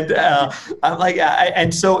 and I'm like,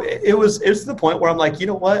 and so it was to the point where I'm like, you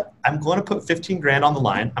know what? I'm going to put 15 grand on the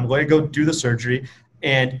line. I'm going to go do the surgery.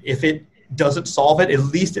 And if it doesn't solve it, at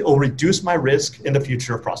least it will reduce my risk in the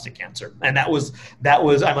future of prostate cancer. And that was,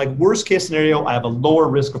 I'm like, worst case scenario, I have a lower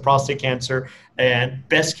risk of prostate cancer, and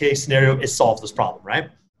best case scenario, it solves this problem,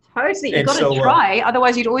 right? Totally, you've got to try.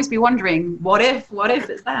 Otherwise, you'd always be wondering, what if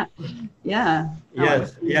it's that? Yeah.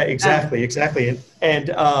 Yeah, exactly. And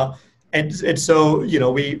so,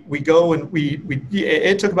 we go and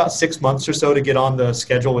it took about 6 months or so to get on the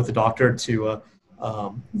schedule with the doctor to,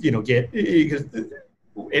 because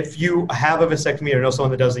if you have a vasectomy or know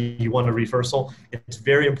someone that does it, you want a reversal, it's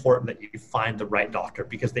very important that you find the right doctor,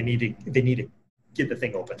 because they need to get the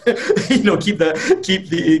thing open, keep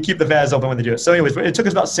the vas open when they do it. So anyways, it took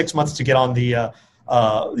us about 6 months to get on the,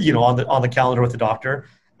 on the calendar with the doctor.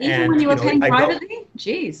 Even when you were paying privately?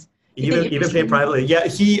 Jeez. Even paying privately. Yeah.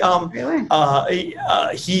 He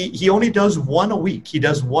only does one a week. He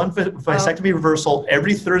does one vasectomy reversal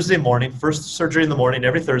every Thursday morning, first surgery in the morning,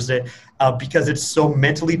 every Thursday, because it's so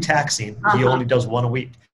mentally taxing. He only does one a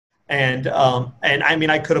week. And I mean,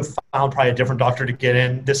 I could have found probably a different doctor to get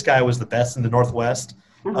in. This guy was the best in the Northwest.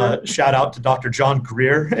 Shout out to Dr. John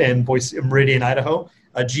Greer in Boise, Meridian, Idaho.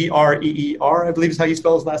 Greer, I believe is how you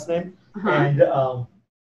spell his last name. And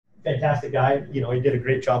fantastic guy. He did a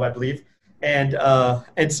great job, I believe. And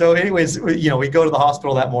so anyways, we go to the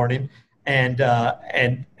hospital that morning, and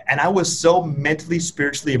I was so mentally,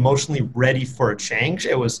 spiritually, emotionally ready for a change.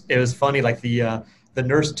 It was funny. Like the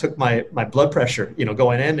nurse took my blood pressure,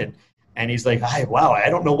 going in, And he's like, wow, I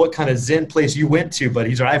don't know what kind of Zen place you went to, but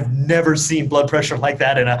I've never seen blood pressure like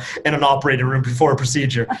that in an operating room before a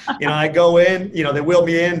procedure. I go in, they wheel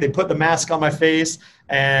me in, they put the mask on my face,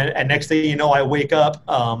 and next thing you know, I wake up.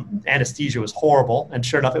 Anesthesia was horrible, and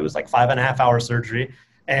sure enough, it was like 5.5-hour surgery,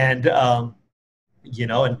 and and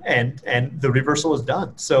the reversal was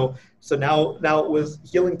done. So now it was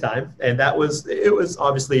healing time, and it was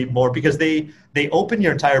obviously more because they open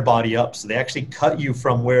your entire body up. So they actually cut you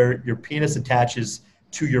from where your penis attaches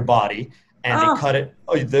to your body, and they cut it,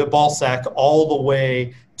 the ball sack, all the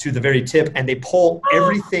way to the very tip, and they pull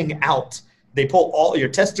everything out. They pull all your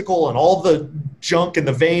testicle and all the junk and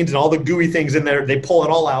the veins and all the gooey things in there. They pull it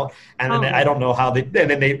all out, and then I don't know how and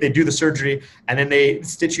then they do the surgery, and then they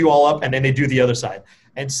stitch you all up, and then they do the other side.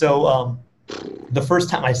 And so the first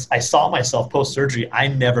time I saw myself post-surgery, I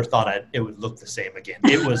never thought it would look the same again.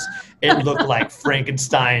 It looked like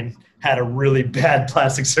Frankenstein had a really bad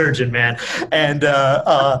plastic surgeon, man. And,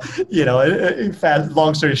 in fact,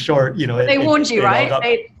 long story short, they warned you,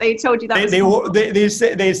 right? They told you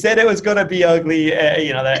that they said it was going to be ugly,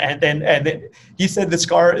 and then he said the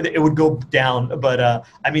scar, it would go down. But,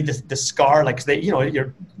 the scar, like,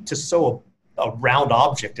 you're to sew a round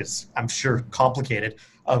object is, I'm sure, complicated.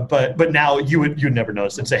 But now you'd never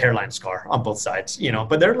notice. It's a hairline scar on both sides,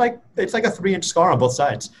 but it's like a 3-inch scar on both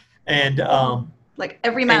sides. And, like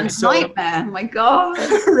every man's nightmare. Oh my God.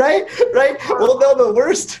 Right. Well, no, the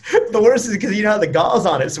worst is because you have the gauze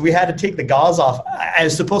on it. So we had to take the gauze off. I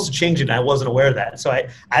was supposed to change it, and I wasn't aware of that. So I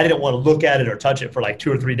didn't want to look at it or touch it for like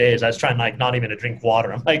 2 or 3 days. I was trying not even to drink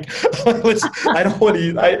water. I'm like, I don't want to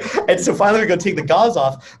eat. And so finally we go take the gauze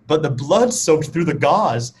off, but the blood soaked through the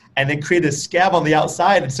gauze and then created a scab on the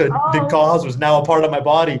outside. And so the gauze was now a part of my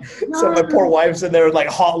body. No. So my poor wife's in there with like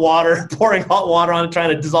hot water, pouring hot water on it, trying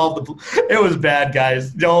to dissolve it was bad,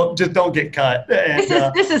 guys. Don't get cut.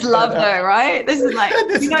 And, this is love though, right? This is like,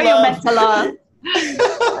 you're meant to love.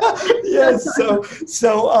 Yes.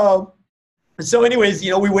 So anyways,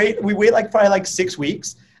 we wait like probably like 6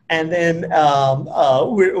 weeks, and then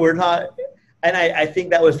we're not, and I think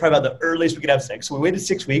that was probably about the earliest we could have sex. So we waited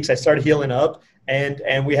 6 weeks. I started healing up,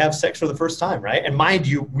 and we have sex for the first time, right? And mind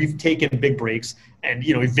you, we've taken big breaks, and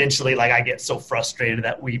eventually, like, I get so frustrated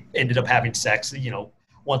that we ended up having sex,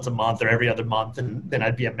 once a month or every other month, and then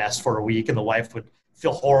I'd be a mess for a week, and the wife would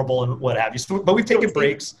feel horrible and what have you. So, but we've taken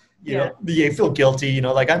breaks. You feel guilty,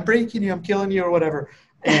 like I'm breaking you, I'm killing you, or whatever.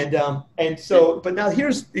 And so, but now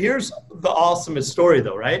here's the awesomest story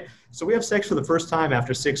though, right? So we have sex for the first time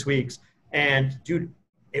after 6 weeks, and dude,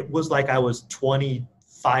 it was like I was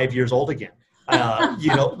 25 years old again.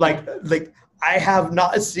 Like I have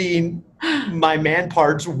not seen my man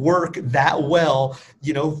parts work that well,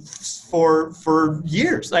 for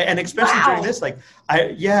years. And especially during this, the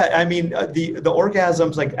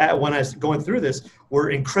orgasms, like when I was going through this,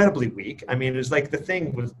 were incredibly weak. I mean, it was like the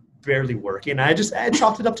thing was barely working. I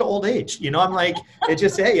chalked it up to old age. I'm like,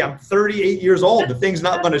 hey, I'm 38 years old. The thing's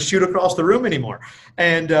not going to shoot across the room anymore.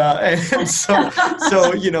 And so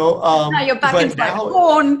now you're back into like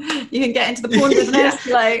porn. You can get into the porn business.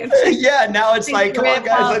 Now it's like, come on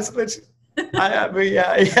guys, let's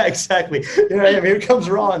exactly. Here comes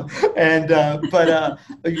Ron. And,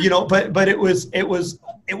 but it was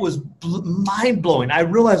mind blowing. I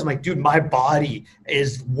realized, I'm like, dude, my body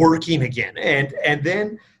is working again. And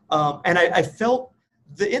then, and I felt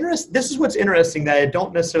this is what's interesting that I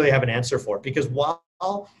don't necessarily have an answer for, because while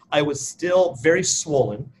I was still very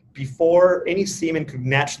swollen before any semen could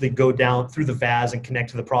naturally go down through the vas and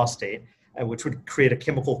connect to the prostate, which would create a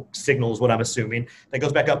chemical signal is what I'm assuming, that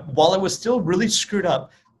goes back up. While I was still really screwed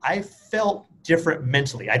up, I felt different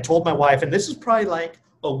mentally. I told my wife, and this is probably like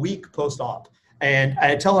a week post-op, and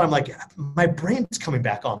I tell her, I'm like, my brain's coming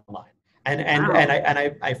back online. And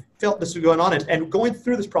I felt this was going on. And going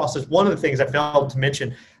through this process, one of the things I failed to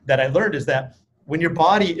mention that I learned is that when your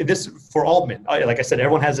body, this for all men, like I said,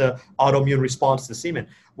 everyone has an autoimmune response to semen.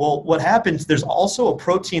 Well, what happens, there's also a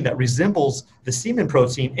protein that resembles the semen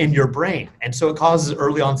protein in your brain. And so it causes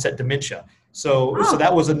early onset dementia. So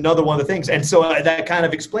that was another one of the things. And so that kind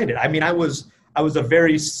of explained it. I mean, I was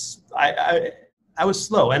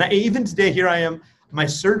slow. And even today, here I am, my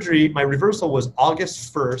reversal was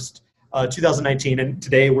August 1st, 2019, and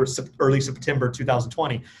today we're early September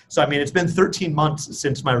 2020. So, I mean, it's been 13 months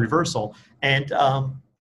since my reversal. And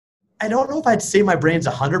I don't know if I'd say my brain's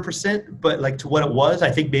 100%, but like to what it was, I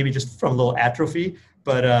think maybe just from a little atrophy.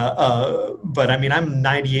 But I mean, I'm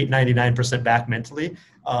 98, 99% back mentally.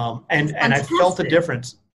 And I felt a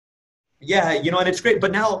difference. Yeah, and it's great.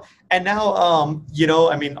 But now, I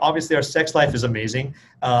mean, obviously our sex life is amazing,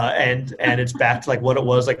 and it's back to like what it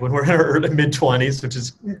was like when we're in our early mid-20s, which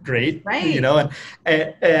is great, Right.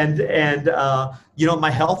 and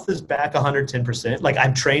my health is back 110%. Like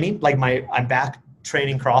I'm training, like I'm back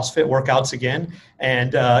training CrossFit workouts again,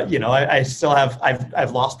 and I still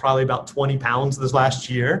I've lost probably about 20 pounds this last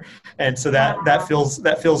year, and so that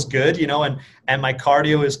feels good, and my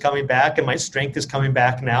cardio is coming back and my strength is coming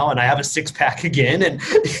back now, and I have a six pack again, and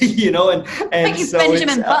Like you so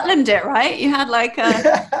Benjamin Buttoned it, right? You had like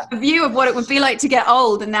a view of what it would be like to get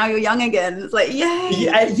old, and now you're young again. It's like, yay.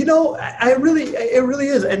 Yeah, it really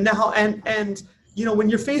is. And now, and when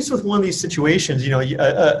you're faced with one of these situations,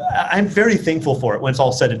 I'm very thankful for it when it's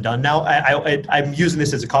all said and done. Now, I'm using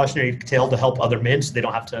this as a cautionary tale to help other men so they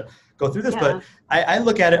don't have to go through this. Yeah. But I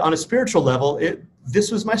look at it on a spiritual level.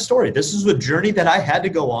 This was my story. This is a journey that I had to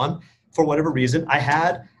go on for whatever reason.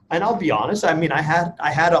 And I'll be honest, I mean,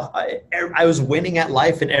 I was winning at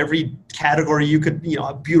life in every category you could,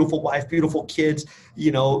 a beautiful wife, beautiful kids,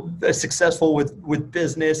 successful with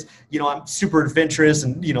business, I'm super adventurous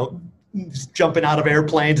and, jumping out of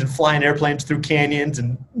airplanes and flying airplanes through canyons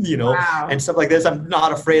and, wow. and stuff like this. I'm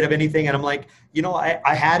not afraid of anything. And I'm like,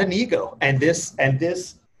 I had an ego, and this,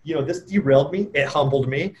 this derailed me. It humbled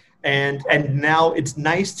me. And now it's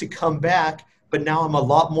nice to come back, but now I'm a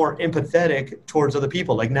lot more empathetic towards other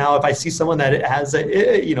people. Like now, if I see someone that has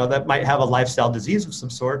that might have a lifestyle disease of some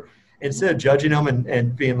sort, instead of judging them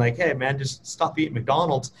and being like, hey man, just stop eating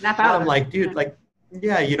McDonald's. I'm like, dude, like,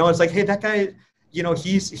 yeah, it's like, hey, that guy,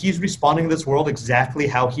 he's responding to this world exactly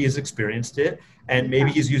how he has experienced it. And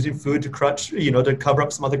maybe he's using food to crutch, to cover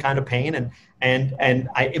up some other kind of pain. And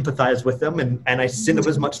I empathize with them and I send them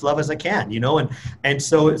as much love as I can, and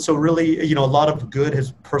so really, a lot of good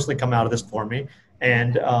has personally come out of this for me.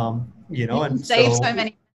 And, and save so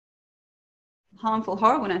many harmful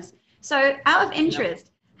horribleness. So out of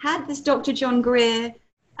interest, had this Dr. John Greer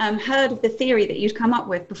heard of the theory that you'd come up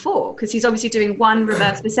with before? Because he's obviously doing one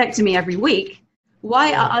reverse vasectomy every week.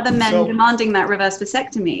 Why are other men demanding that reverse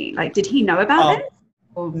vasectomy? Like, did he know about it?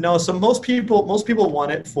 No. So most people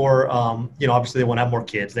want it for, obviously they want to have more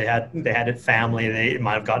kids. They had a family. They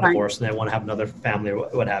might have gotten divorced and they want to have another family or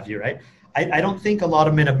what have you, right? I don't think a lot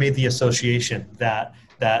of men have made the association that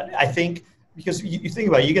I think, because you think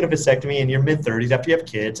about it, you get a vasectomy in your mid-30s after you have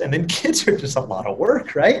kids, and then kids are just a lot of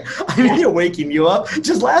work, right? I mean, they're waking you up.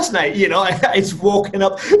 Just last night, I've woken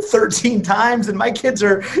up 13 times, and my kids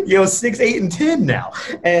are, 6, 8, and 10 now.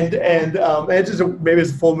 And it's just maybe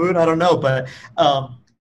it's a full moon, I don't know, but I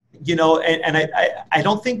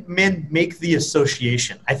don't think men make the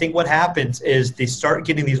association. I think what happens is they start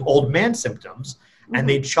getting these old man symptoms, and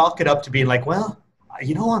they chalk it up to being like, well,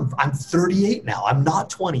 I'm 38 now. I'm not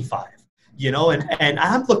 25. And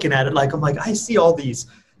I'm looking at it like, I'm like, I see all these,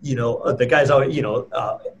 the guys out,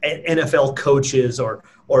 NFL coaches or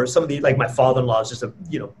some of the, like my father-in-law is just a,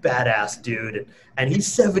 badass dude. And he's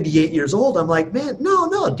 78 years old. I'm like, man,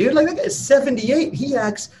 no, dude, like that guy's 78. He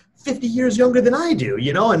acts 50 years younger than I do,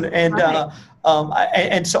 and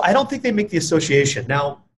so I don't think they make the association.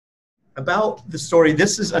 Now about the story,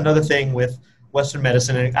 this is another thing with Western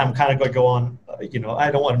medicine, and I'm kind of going to go on, I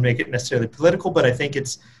don't want to make it necessarily political, but I think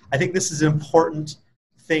this is an important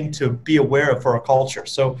thing to be aware of for our culture.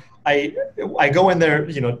 So I go in there,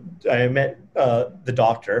 I met the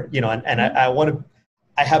doctor, and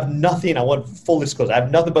I have nothing, I want full disclosure, I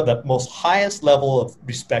have nothing but the most highest level of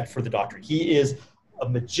respect for the doctor. He is a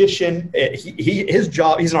magician. His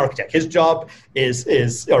job, he's an architect. His job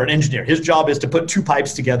is or an engineer. His job is to put two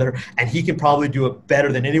pipes together, and he can probably do it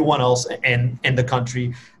better than anyone else in the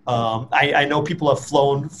country. I know people have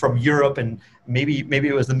flown from Europe and maybe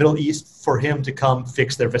it was the Middle East for him to come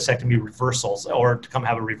fix their vasectomy reversals or to come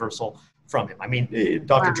have a reversal from him. I mean,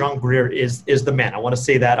 Dr. John Greer is the man. I want to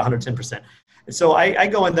say that 110%. And so I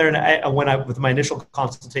go in there and with my initial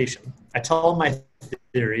consultation, I tell him my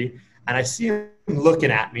theory. And I see him looking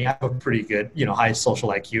at me. I have a pretty good, high social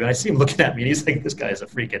IQ. And I see him looking at me, and he's like, this guy is a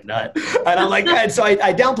freaking nut. And I'm like, and so I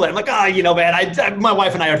downplay it. I'm like, man, my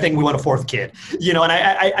wife and I are thinking we want a fourth kid, and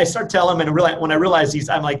I start telling him, and when I realize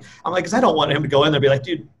I'm like, because I don't want him to go in there and be like,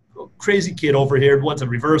 dude, crazy kid over here wants a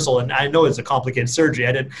reversal. And I know it's a complicated surgery.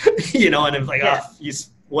 I didn't, and I'm like, he's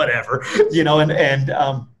whatever,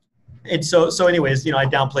 and so anyways, I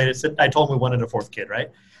downplayed it. I told him we wanted a fourth kid, right?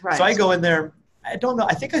 So I go in there. I don't know.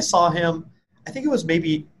 I think I saw him. I think it was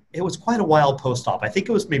quite a while post-op. I think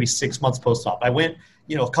it was maybe 6 months post-op. I went,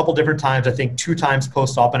 a couple different times, I think 2 times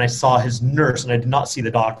post-op, and I saw his nurse, and I did not see the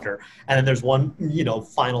doctor. And then there's one,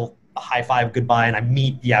 final high five goodbye, and I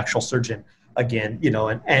meet the actual surgeon again,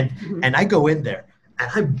 and I go in there.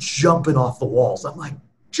 and I'm jumping off the walls. I'm like,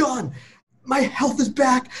 John, my health is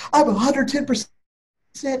back. I'm 110%.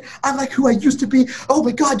 I'm like who I used to be. Oh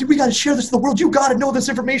my God, dude, we got to share this to the world. You got to know this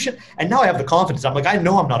information. And now I have the confidence. I'm like, I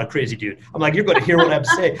know I'm not a crazy dude. I'm like, you're going to hear what I have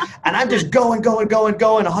to say. And I'm just going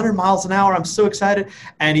 100 miles an hour. I'm so excited.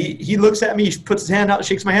 And he looks at me, he puts his hand out,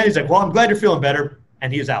 shakes my hand. He's like, well, I'm glad you're feeling better.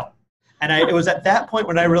 And he's out. And it was at that point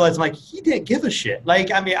when I realized, I'm like, he didn't give a shit.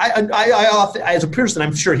 Like, I mean, I as a person,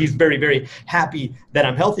 I'm sure he's very, very happy that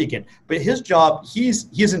I'm healthy again. But his job, he's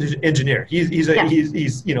an engineer. He's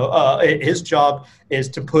you know, his job is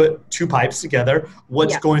to put two pipes together.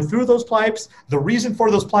 What's going through those pipes, the reason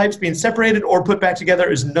for those pipes being separated or put back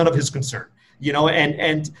together is none of his concern. You know,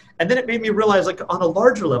 and then it made me realize, like, on a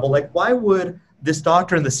larger level, like, why would this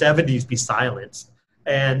doctor in the 70s be silenced?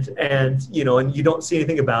 And you know, and you don't see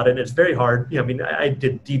anything about it. And it's very hard. You know, I mean, I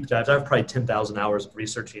did deep dives. I have probably 10,000 hours of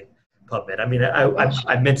researching PubMed. I mean,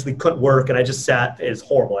 I mentally couldn't work, and I just sat. It's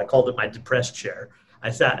horrible. I called it my depressed chair. I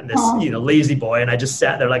sat in this, you know, lazy boy, and I just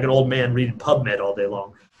sat there like an old man reading PubMed all day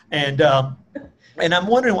long. And I'm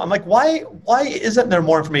wondering, I'm like, why isn't there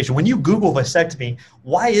more information? When you Google vasectomy,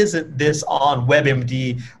 why isn't this on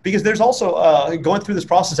WebMD? Because there's also, going through this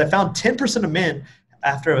process, I found 10% of men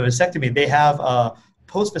after a vasectomy, they have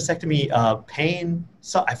post-vasectomy pain.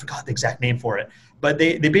 So I forgot the exact name for it, but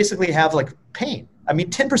they basically have like pain. I mean,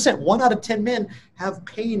 10%, 1 out of 10 men have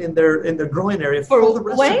pain in their groin area for the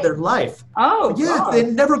rest of their life. Oh, yeah, God. It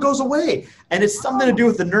never goes away. And it's something to do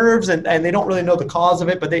with the nerves, and they don't really know the cause of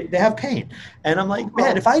it, but they have pain. And I'm like,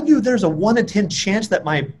 man, if I knew there's a 1 in 10 chance that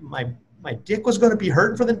my dick was going to be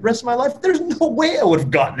hurt for the rest of my life, there's no way I would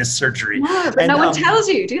have gotten this surgery. No, but no one tells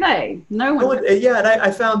you, do they? No one. Yeah, and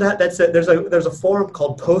I found that there's a forum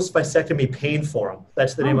called Post Vasectomy Pain Forum.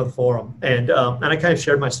 That's the name of the forum, and I kind of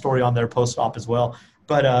shared my story on their post-op as well.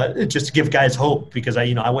 But just to give guys hope, because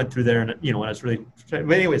I went through there, and when I was really. But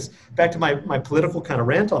anyways, back to my political kind of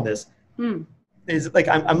rant on this. Is like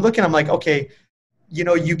I'm looking. I'm like, okay,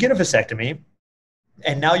 you get a vasectomy.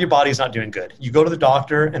 And now your body's not doing good. You go to the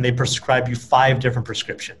doctor and they prescribe you 5 different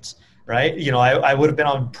prescriptions, right? I would have been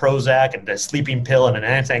on Prozac and a sleeping pill and an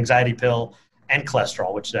anti-anxiety pill and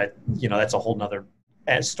cholesterol, which that's a whole nother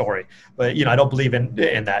story. But, I don't believe in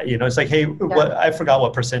that. It's like, hey, I forgot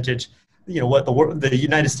what percentage, what the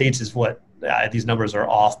United States is what, these numbers are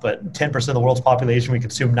off, but 10% of the world's population, we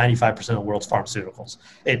consume 95% of the world's pharmaceuticals.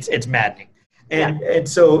 It's maddening. And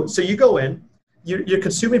so you go in, you're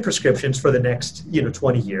consuming prescriptions for the next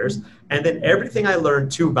 20 years, and then everything I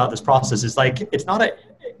learned too about this process is like, it's not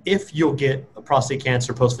if you'll get a prostate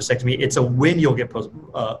cancer post vasectomy, it's a when you'll get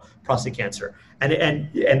prostate cancer,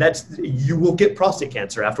 and that's, you will get prostate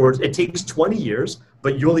cancer afterwards. It takes 20 years,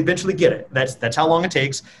 but you'll eventually get it. That's how long it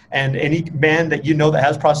takes. And any man that that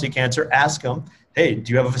has prostate cancer, ask them, hey,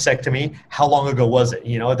 do you have a vasectomy? How long ago was it?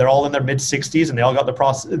 They're all in their mid 60s, and they all got their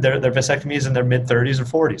vasectomies in their mid 30s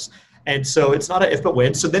or 40s. And so it's not a if but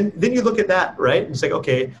when. So then you look at that, right? And it's like,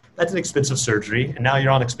 okay, that's an expensive surgery, and now you're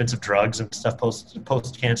on expensive drugs and stuff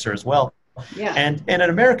post cancer as well. Yeah. And in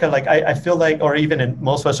America, like I feel like, or even in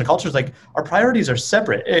most Western cultures, like our priorities are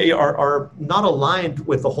separate, are not aligned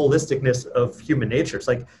with the holisticness of human nature. It's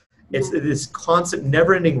like it's this constant,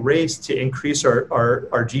 never-ending race to increase our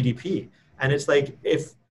GDP. And it's like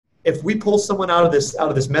if we pull someone out of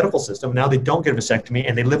this medical system, now they don't get a vasectomy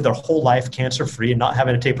and they live their whole life cancer-free and not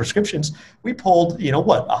having to take prescriptions, we pulled,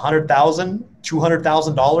 $100,000,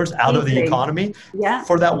 $200,000 out of the economy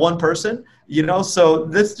for that one person, so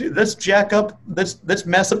let's jack up, let's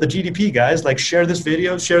mess up the GDP, guys. Like, share this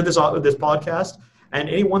video, share this podcast, and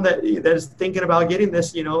anyone that is thinking about getting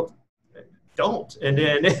this, don't. And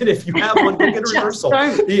if you have one, go get a reversal,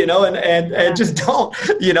 and just don't,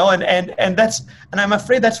 and that's, and I'm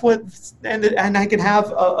afraid that's what, and I can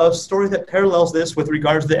have a story that parallels this with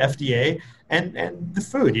regards to the FDA and the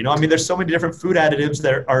food, I mean, there's so many different food additives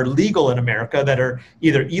that are legal in America that are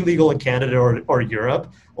either illegal in Canada or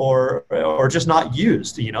Europe or just not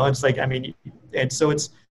used, it's like, I mean, and so it's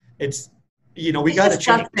we got to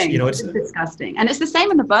change, it's disgusting. And it's the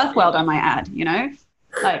same in the birth world, I might add,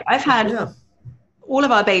 like I've had all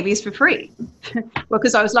of our babies for free. Well,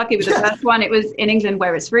 because I was lucky with the first one, it was in England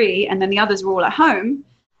where it's free, and then the others were all at home.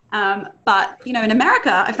 But in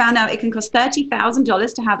America, I found out it can cost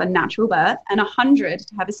 $30,000 to have a natural birth and $100,000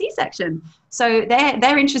 to have a C-section. So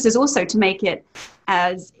their interest is also to make it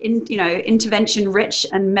as intervention rich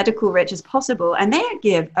and medical rich as possible, and they don't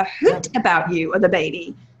give a hoot about you or the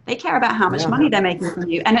baby. They care about how much money they're making from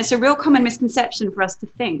you, and it's a real common misconception for us to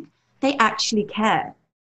think they actually care.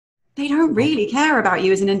 They don't really care about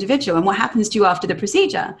you as an individual and what happens to you after the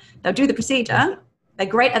procedure. They'll do the procedure. They're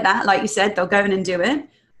great at that. Like you said, they'll go in and do it.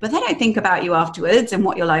 but they don't think about you afterwards and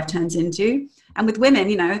what your life turns into. And with women,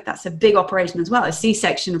 you know, that's a big operation as well. A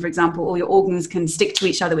C-section, for example, all your organs can stick to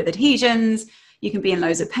each other with adhesions. You can be in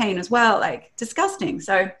loads of pain as well, like disgusting.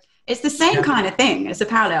 So it's the same kind of thing as a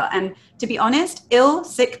parallel. And to be honest, ill,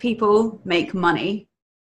 sick people make money.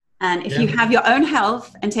 And if you have your own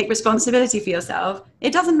health and take responsibility for yourself,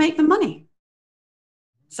 it doesn't make them money.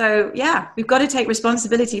 So yeah, we've got to take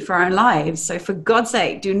responsibility for our own lives. So for God's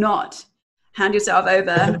sake, do not hand yourself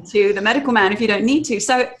over to the medical man if you don't need to.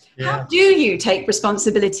 So how do you take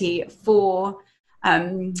responsibility for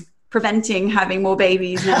preventing having more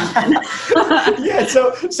babies now?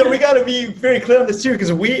 So we got to be very clear on this too,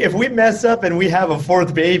 because if we mess up and we have a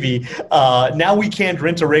fourth baby, now we can't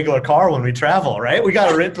rent a regular car when we travel, right? We got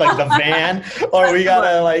to rent like the van, or we got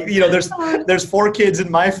to like, you know, there's 4 kids in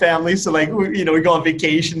my family, so like we go on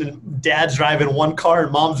vacation and dad's driving one car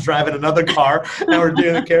and mom's driving another car, and we're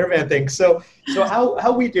doing the caravan thing. So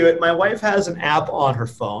how we do it? My wife has an app on her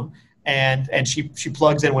phone, and she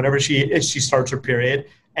plugs in whenever she starts her period.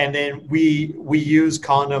 And then we use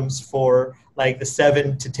condoms for like the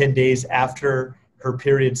 7 to 10 days after her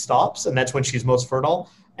period stops, and that's when she's most fertile.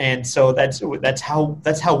 And so that's how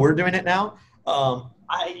we're doing it now.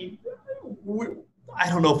 I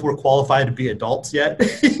don't know if we're qualified to be adults yet,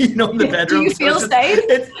 in the bedroom. Do you feel safe?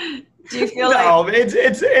 Do you feel no,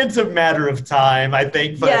 it's a matter of time, I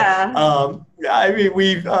think. But I mean,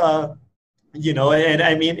 we've and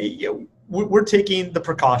I mean, we're taking the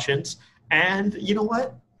precautions. And you know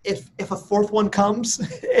what? If a fourth one comes,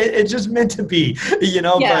 it's just meant to be,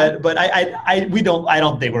 But I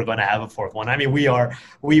don't think we're going to have a fourth one. I mean,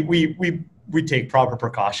 we take proper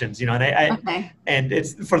precautions, and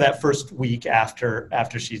it's for that first week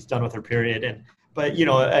after she's done with her period.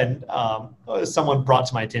 Someone brought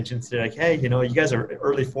to my attention today, like, hey, you guys are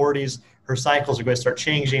early 40s. Her cycles are going to start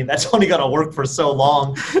changing. That's only going to work for so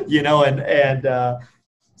long,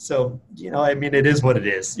 So, I mean, it is what it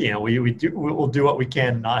is. We'll do what we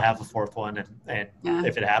can, not have a fourth one. And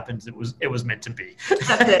if it happens, it was meant to be.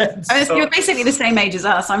 That's it. So, you're basically the same age as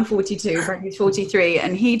us. I'm 42, Frankie's 43,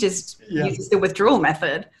 and he just uses the withdrawal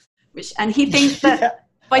method, and he thinks that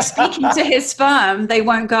by speaking to his sperm, they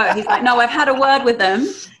won't go. He's like, no, I've had a word with them.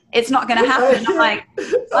 It's not going to happen. I'm like,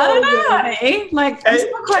 I don't know, honey. Like, I'm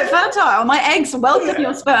still quite fertile. My eggs welcome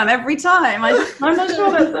your sperm every time. I'm not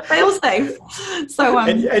sure that's a fail-safe. So,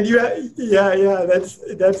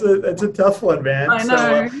 that's a tough one, man. I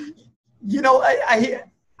know. So,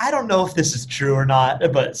 I don't know if this is true or not,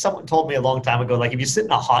 but someone told me a long time ago, like if you sit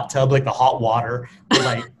in a hot tub, like the hot water will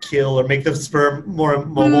like kill or make the sperm more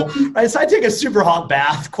immobile. Right? So I take a super hot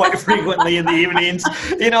bath quite frequently in the evenings,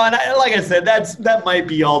 and like I said, that might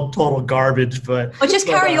be all total garbage, but. Or just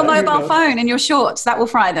carry your mobile phone in your shorts. That will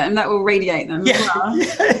fry them. That will radiate them.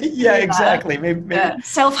 Yeah, exactly. Maybe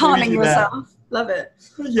self-harming yourself. Love it.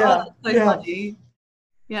 Yeah. That's so funny.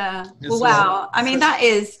 Yeah. Well, wow. I mean, that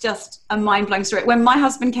is just a mind-blowing story. When my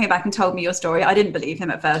husband came back and told me your story, I didn't believe him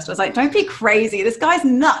at first. I was like, don't be crazy. This guy's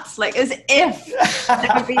nuts. Like, as if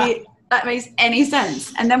that makes any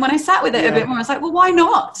sense. And then when I sat with it a bit more, I was like, well, why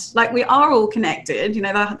not? Like, we are all connected.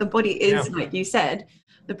 The body is, like you said,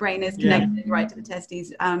 the brain is connected right to the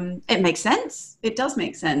testes. It makes sense. It does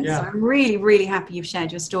make sense. Yeah. So I'm really, really happy you've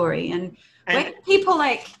shared your story. And where can people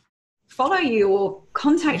follow you or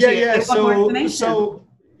contact you if they want more information?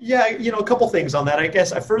 A couple things on that. I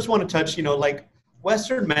guess I first want to touch, like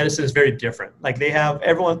Western medicine is very different. Like they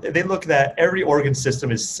look at every organ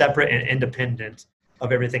system is separate and independent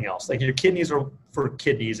of everything else. Like your kidneys are for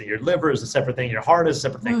kidneys and your liver is a separate thing. Your heart is a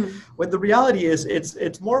separate thing. When the reality is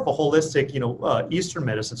it's more of a holistic, Eastern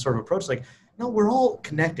medicine sort of approach. Like, no, we're all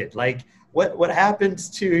connected. Like what happens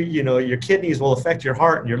to, your kidneys will affect your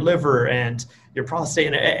heart and your liver and your prostate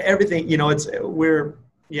and everything,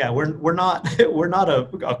 we're not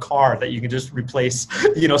a car that you can just replace,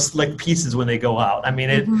 select pieces when they go out. I mean,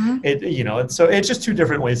 so it's just two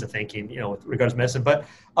different ways of thinking, with regards to medicine. But,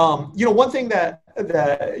 one thing that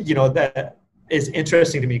is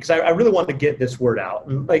interesting to me, because I really want to get this word out.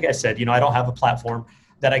 And like I said, I don't have a platform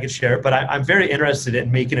that I could share, but I'm very interested in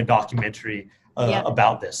making a documentary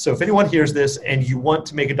about this. So if anyone hears this and you want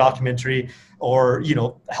to make a documentary or,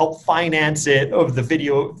 help finance it over the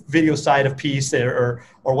video side of piece or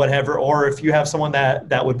whatever, or if you have someone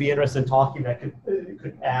that would be interested in talking that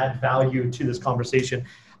could add value to this conversation,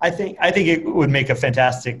 I think it would make a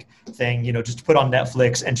fantastic thing, just to put on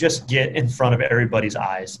Netflix and just get in front of everybody's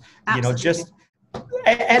eyes. Absolutely.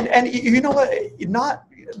 And you know what,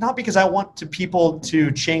 not because I want people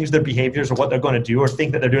to change their behaviors or what they're going to do or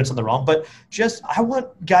think that they're doing something wrong, but just I want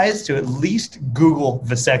guys to at least Google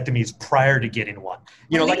vasectomies prior to getting one.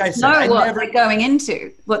 Like I said, know what they're going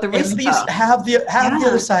into, what the risks are. At least have the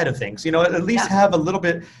other side of things. At least have a little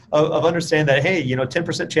bit of understanding that, hey,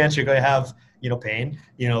 10% chance you're going to have pain,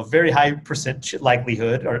 very high percent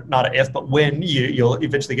likelihood, or not an if, but when you'll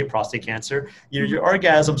eventually get prostate cancer. Your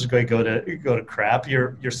orgasms are going to go to crap.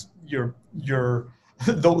 The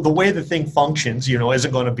way the thing functions,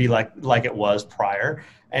 isn't going to be like it was prior.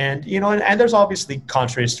 And, and there's obviously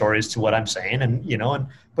contrary stories to what I'm saying,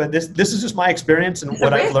 but this is just my experience and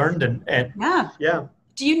what I've learned. And yeah.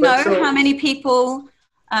 Do you know how many people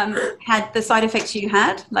had the side effects you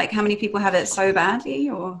had? Like how many people have it so badly,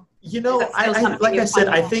 or?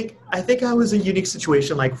 I think I was a unique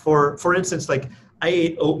situation. Like for instance, like I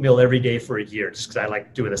ate oatmeal every day for a year just because I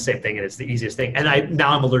like doing the same thing and it's the easiest thing. And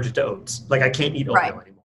now I'm allergic to oats. Like I can't eat oatmeal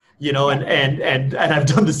anymore. And I've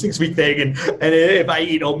done the 6-week thing, and if I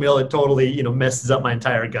eat oatmeal, it totally messes up my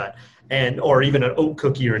entire gut, or even an oat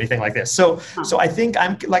cookie or anything like this. So I think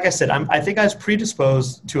I think I was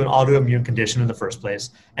predisposed to an autoimmune condition in the first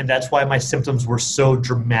place, and that's why my symptoms were so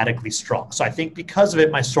dramatically strong. So I think because of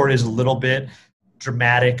it, my story is a little bit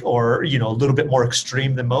dramatic, or a little bit more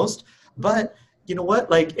extreme than most. But you know what?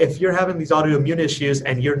 Like if you're having these autoimmune issues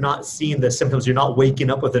and you're not seeing the symptoms, you're not waking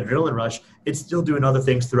up with an adrenaline rush, it's still doing other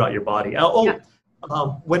things throughout your body.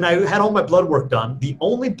 When I had all my blood work done, the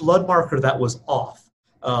only blood marker that was off,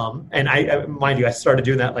 and mind you, I started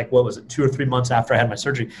doing that 2 or 3 months after I had my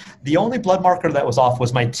surgery. The only blood marker that was off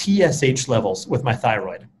was my TSH levels with my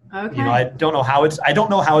thyroid. Okay. I don't know how it's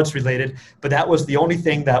related, but that was the only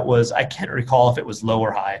thing that was, I can't recall if it was low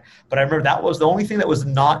or high, but I remember that was the only thing that was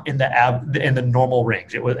not in the normal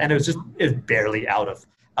range. It was barely out of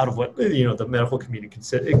what, the medical community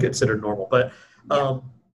considered normal. But, so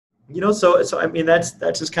I mean, that's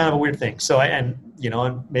just kind of a weird thing. So and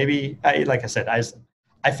maybe like I said,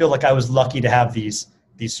 I feel like I was lucky to have these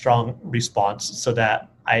strong response so that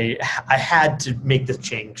I had to make the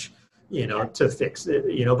change, to fix it,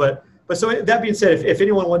 but so that being said, if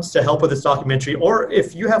anyone wants to help with this documentary, or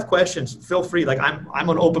if you have questions, feel free. Like I'm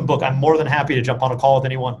an open book. I'm more than happy to jump on a call with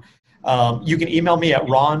anyone. You can email me at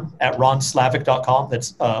ron@ronslavick.com.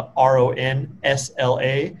 That's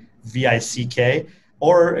RONSLAVICK.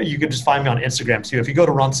 Or you can just find me on Instagram too. If you go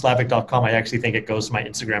to ronslavick.com, I actually think it goes to my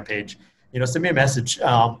Instagram page. Send me a message.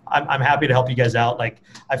 I'm happy to help you guys out. Like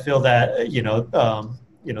I feel that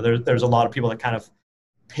there's a lot of people that kind of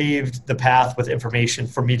paved the path with information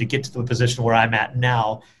for me to get to the position where I'm at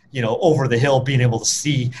now. Over the hill, being able to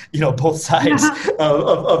see both sides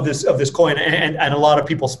of this coin, and a lot of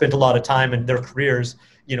people spent a lot of time in their careers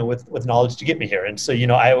with knowledge to get me here. And so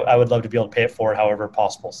I would love to be able to pay it forward however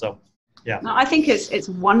possible. So. Yeah. No, I think it's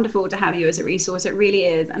wonderful to have you as a resource. It really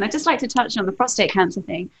is. And I'd just like to touch on the prostate cancer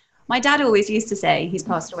thing. My dad always used to say, he's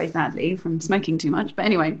passed away sadly from smoking too much, but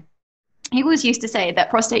anyway, he always used to say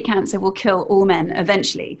that prostate cancer will kill all men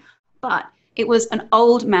eventually. But it was an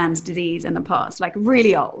old man's disease in the past, like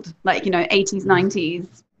really old, 80s,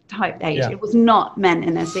 90s type age. Yeah. It was not men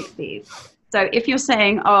in their 60s. So if you're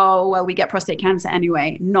saying, oh, well, we get prostate cancer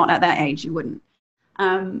anyway, not at that age, you wouldn't.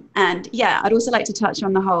 I'd also like to touch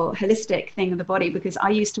on the whole holistic thing of the body, because I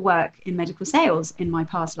used to work in medical sales in my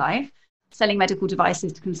past life, selling medical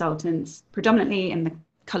devices to consultants, predominantly in the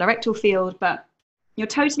colorectal field. But you're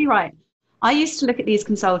totally right. I used to look at these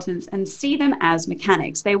consultants and see them as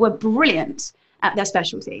mechanics. They were brilliant at their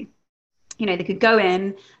specialty. They could go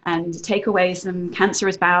in and take away some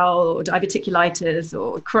cancerous bowel or diverticulitis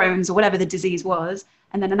or Crohn's or whatever the disease was,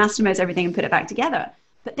 and then anastomose everything and put it back together.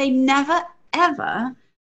 But they never ever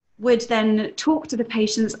would then talk to the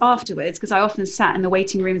patients afterwards, because I often sat in the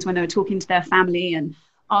waiting rooms when they were talking to their family and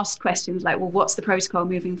asked questions like, well, what's the protocol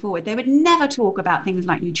moving forward? They would never talk about things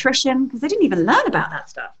like nutrition, because they didn't even learn about that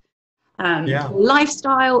stuff,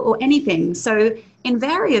 lifestyle or anything. So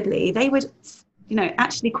invariably they would,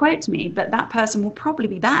 actually quote me, but that person will probably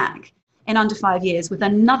be back in under 5 years with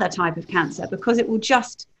another type of cancer, because it will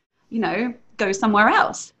just, go somewhere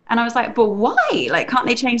else. And I was like, but why? Like, can't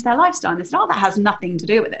they change their lifestyle? And they said, oh, that has nothing to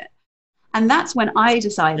do with it. And that's when I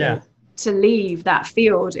decided to leave that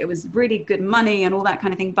field. It was really good money and all that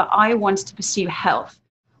kind of thing, but I wanted to pursue health.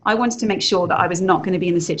 I wanted to make sure that I was not going to be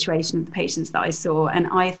in the situation of the patients that I saw. And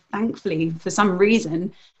I thankfully, for some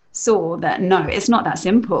reason, saw that, no, it's not that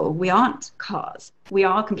simple. We aren't cars. We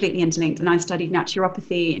are completely interlinked. And I studied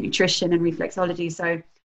naturopathy and nutrition and reflexology. So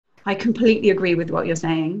I completely agree with what you're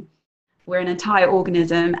saying. We're an entire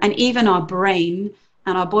organism, and even our brain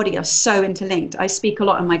and our body are so interlinked. I speak a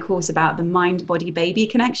lot in my course about the mind-body-baby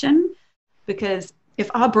connection, because if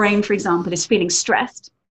our brain, for example, is feeling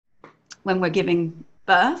stressed when we're giving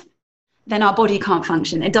birth, then our body can't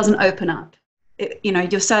function. It doesn't open up.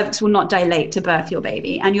 Your cervix will not dilate to birth your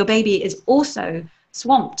baby. And your baby is also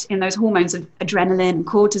swamped in those hormones of adrenaline and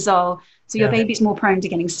cortisol. So your baby's more prone to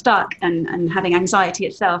getting stuck and having anxiety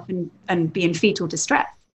itself and be in fetal distress.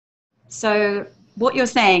 So what you're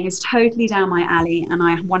saying is totally down my alley, and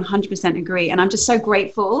I 100% agree. And I'm just so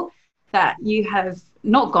grateful that you have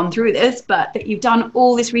not gone through this, but that you've done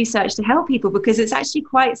all this research to help people, because it's actually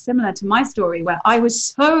quite similar to my story, where I was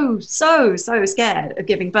so scared of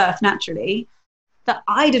giving birth naturally that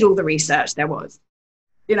I did all the research there was,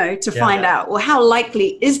 to find out, well, how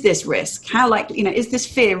likely is this risk? How likely, is this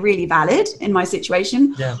fear really valid in my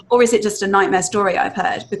situation? Yeah. Or is it just a nightmare story I've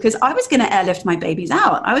heard? Because I was going to airlift my babies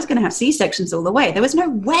out. I was going to have C-sections all the way. There was no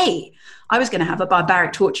way I was going to have a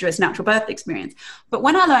barbaric, torturous natural birth experience. But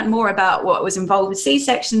when I learned more about what was involved with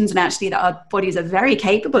C-sections, and actually that our bodies are very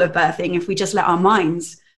capable of birthing if we just let our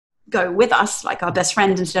minds go with us, like our best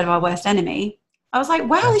friend instead of our worst enemy, I was like,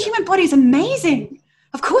 wow, the human body is amazing.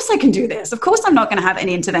 Of course I can do this. Of course I'm not going to have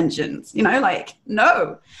any interventions,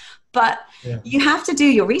 no. But you have to do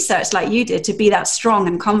your research like you did to be that strong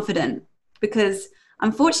and confident, because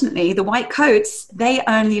unfortunately the white coats, they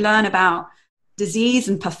only learn about disease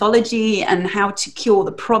and pathology and how to cure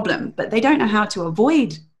the problem, but they don't know how to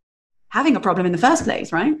avoid having a problem in the first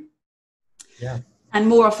place, right? Yeah. And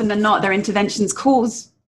more often than not, their interventions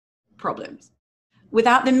cause problems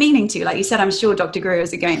without them meaning to. Like you said, I'm sure Dr. Greer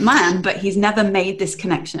is a great man, but he's never made this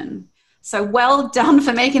connection. So well done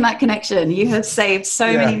for making that connection. You have saved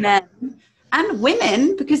so many men and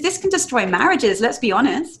women, because this can destroy marriages. Let's be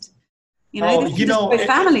honest. This can destroy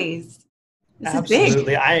families. This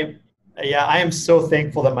absolutely. is big. I am so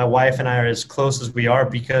thankful that my wife and I are as close as we are,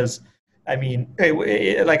 because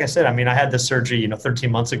like I said, I had this surgery, 13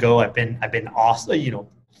 months ago. I've been awesome,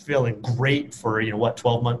 feeling great for,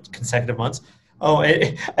 12 consecutive months. Oh,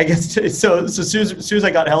 I guess so. As soon as I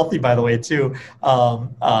got healthy, by the way, too,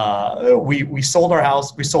 we sold our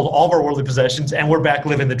house, we sold all of our worldly possessions, and we're back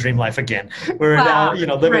living the dream life again. We're now,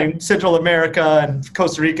 living in Central America and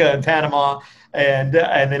Costa Rica and Panama, and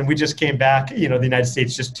then we just came back, the United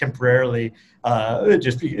States, just temporarily, while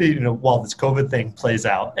this COVID thing plays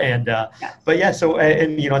out. And but yeah, so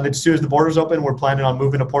and as soon as the borders open, we're planning on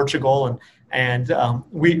moving to Portugal, and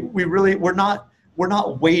we're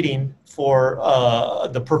not waiting for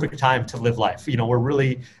the perfect time to live life. We're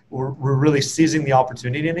really seizing the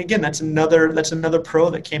opportunity. And again, that's another pro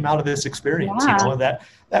that came out of this experience.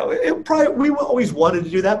 That we always wanted to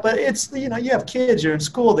do that, but it's you have kids, you're in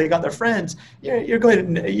school, they got their friends.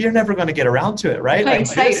 You're never going to get around to it, right? Right?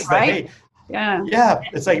 Hey, yeah.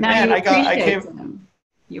 It's like, man, I came.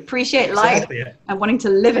 You appreciate life and wanting to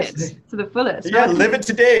live it to the fullest. Yeah, right? Live it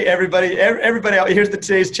today, everybody. Everybody out here's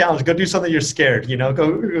today's challenge. Go do something you're scared.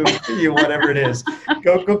 Go whatever it is.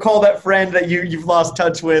 Go call that friend that you've lost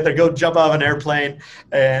touch with, or go jump out of an airplane,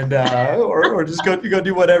 and or just go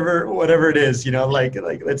do whatever it is.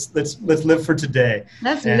 Let's live for today.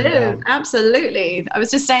 Let's live. Absolutely. I was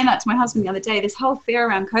just saying that to my husband the other day. This whole fear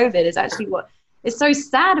around COVID is actually what is so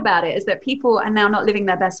sad about it, is that people are now not living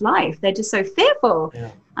their best life. They're just so fearful. Yeah.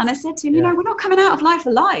 And I said to him, we're not coming out of life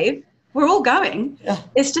alive. We're all going. Yeah.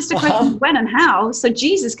 It's just a question of when and how. So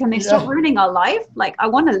Jesus, can they stop ruining our life? Like, I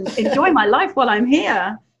want to enjoy my life while I'm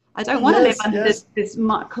here. I don't want to live under this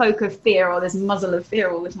cloak of fear, or this muzzle of fear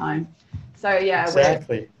all the time. So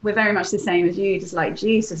exactly. We're very much the same as you. Just like,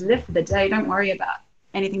 Jesus, live for the day. Don't worry about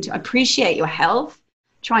anything. To appreciate your health.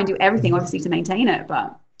 Try and do everything, obviously, to maintain it,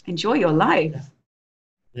 but enjoy your life.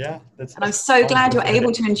 Yeah. And I'm so glad you're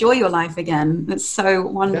able to enjoy your life again. That's so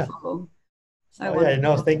wonderful. Yeah.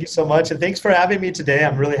 No, thank you so much. And thanks for having me today.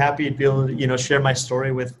 I'm really happy to be able to, share my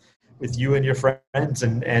story with you and your friends.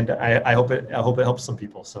 And I hope it helps some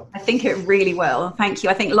people. So I think it really will. Thank you.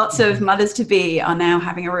 I think lots of mothers to be are now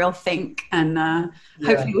having a real think, and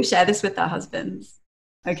hopefully we'll share this with their husbands.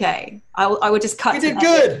 Okay. I will just cut. We did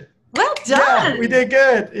good. Well done. Yeah, we did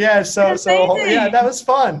good. Yeah, so that was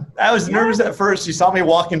fun. I was nervous at first. You saw me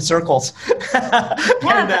walk in circles. That's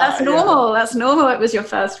normal. Yeah. That's normal. It was your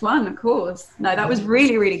first one, of course. No, that was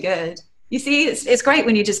really, really good. You see, it's great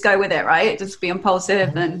when you just go with it, right? Just be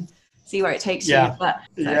impulsive and see where it takes you.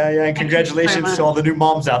 And congratulations to all the new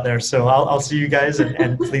moms out there. So I'll see you guys,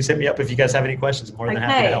 and please hit me up if you guys have any questions. I'm more than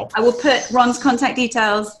happy to help. I will put Ron's contact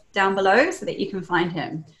details down below so that you can find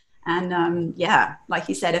him. And like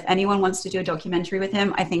you said, if anyone wants to do a documentary with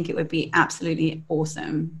him, I think it would be absolutely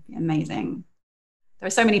awesome. Amazing. There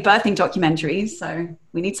are so many birthing documentaries, so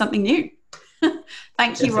we need something new.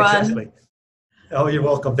 Thank you, Ron. Exactly. Oh, you're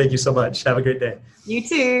welcome. Thank you so much. Have a great day. You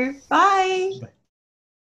too. Bye. Bye.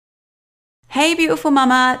 Hey beautiful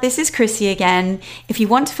mama, this is Chrissy again. If you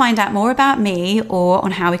want to find out more about me or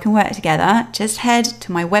on how we can work together, just head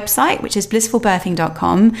to my website, which is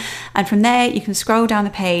blissfulbirthing.com. And from there, you can scroll down the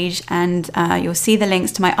page and you'll see the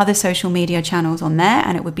links to my other social media channels on there.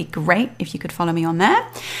 And it would be great if you could follow me on there.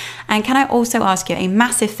 And can I also ask you a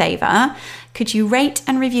massive favor? Could you rate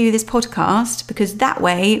and review this podcast? Because that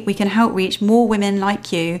way we can help reach more women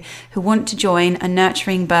like you who want to join a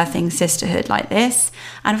nurturing birthing sisterhood like this.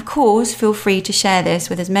 And of course, feel free to share this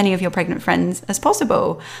with as many of your pregnant friends as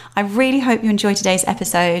possible. I really hope you enjoyed today's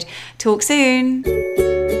episode. Talk soon.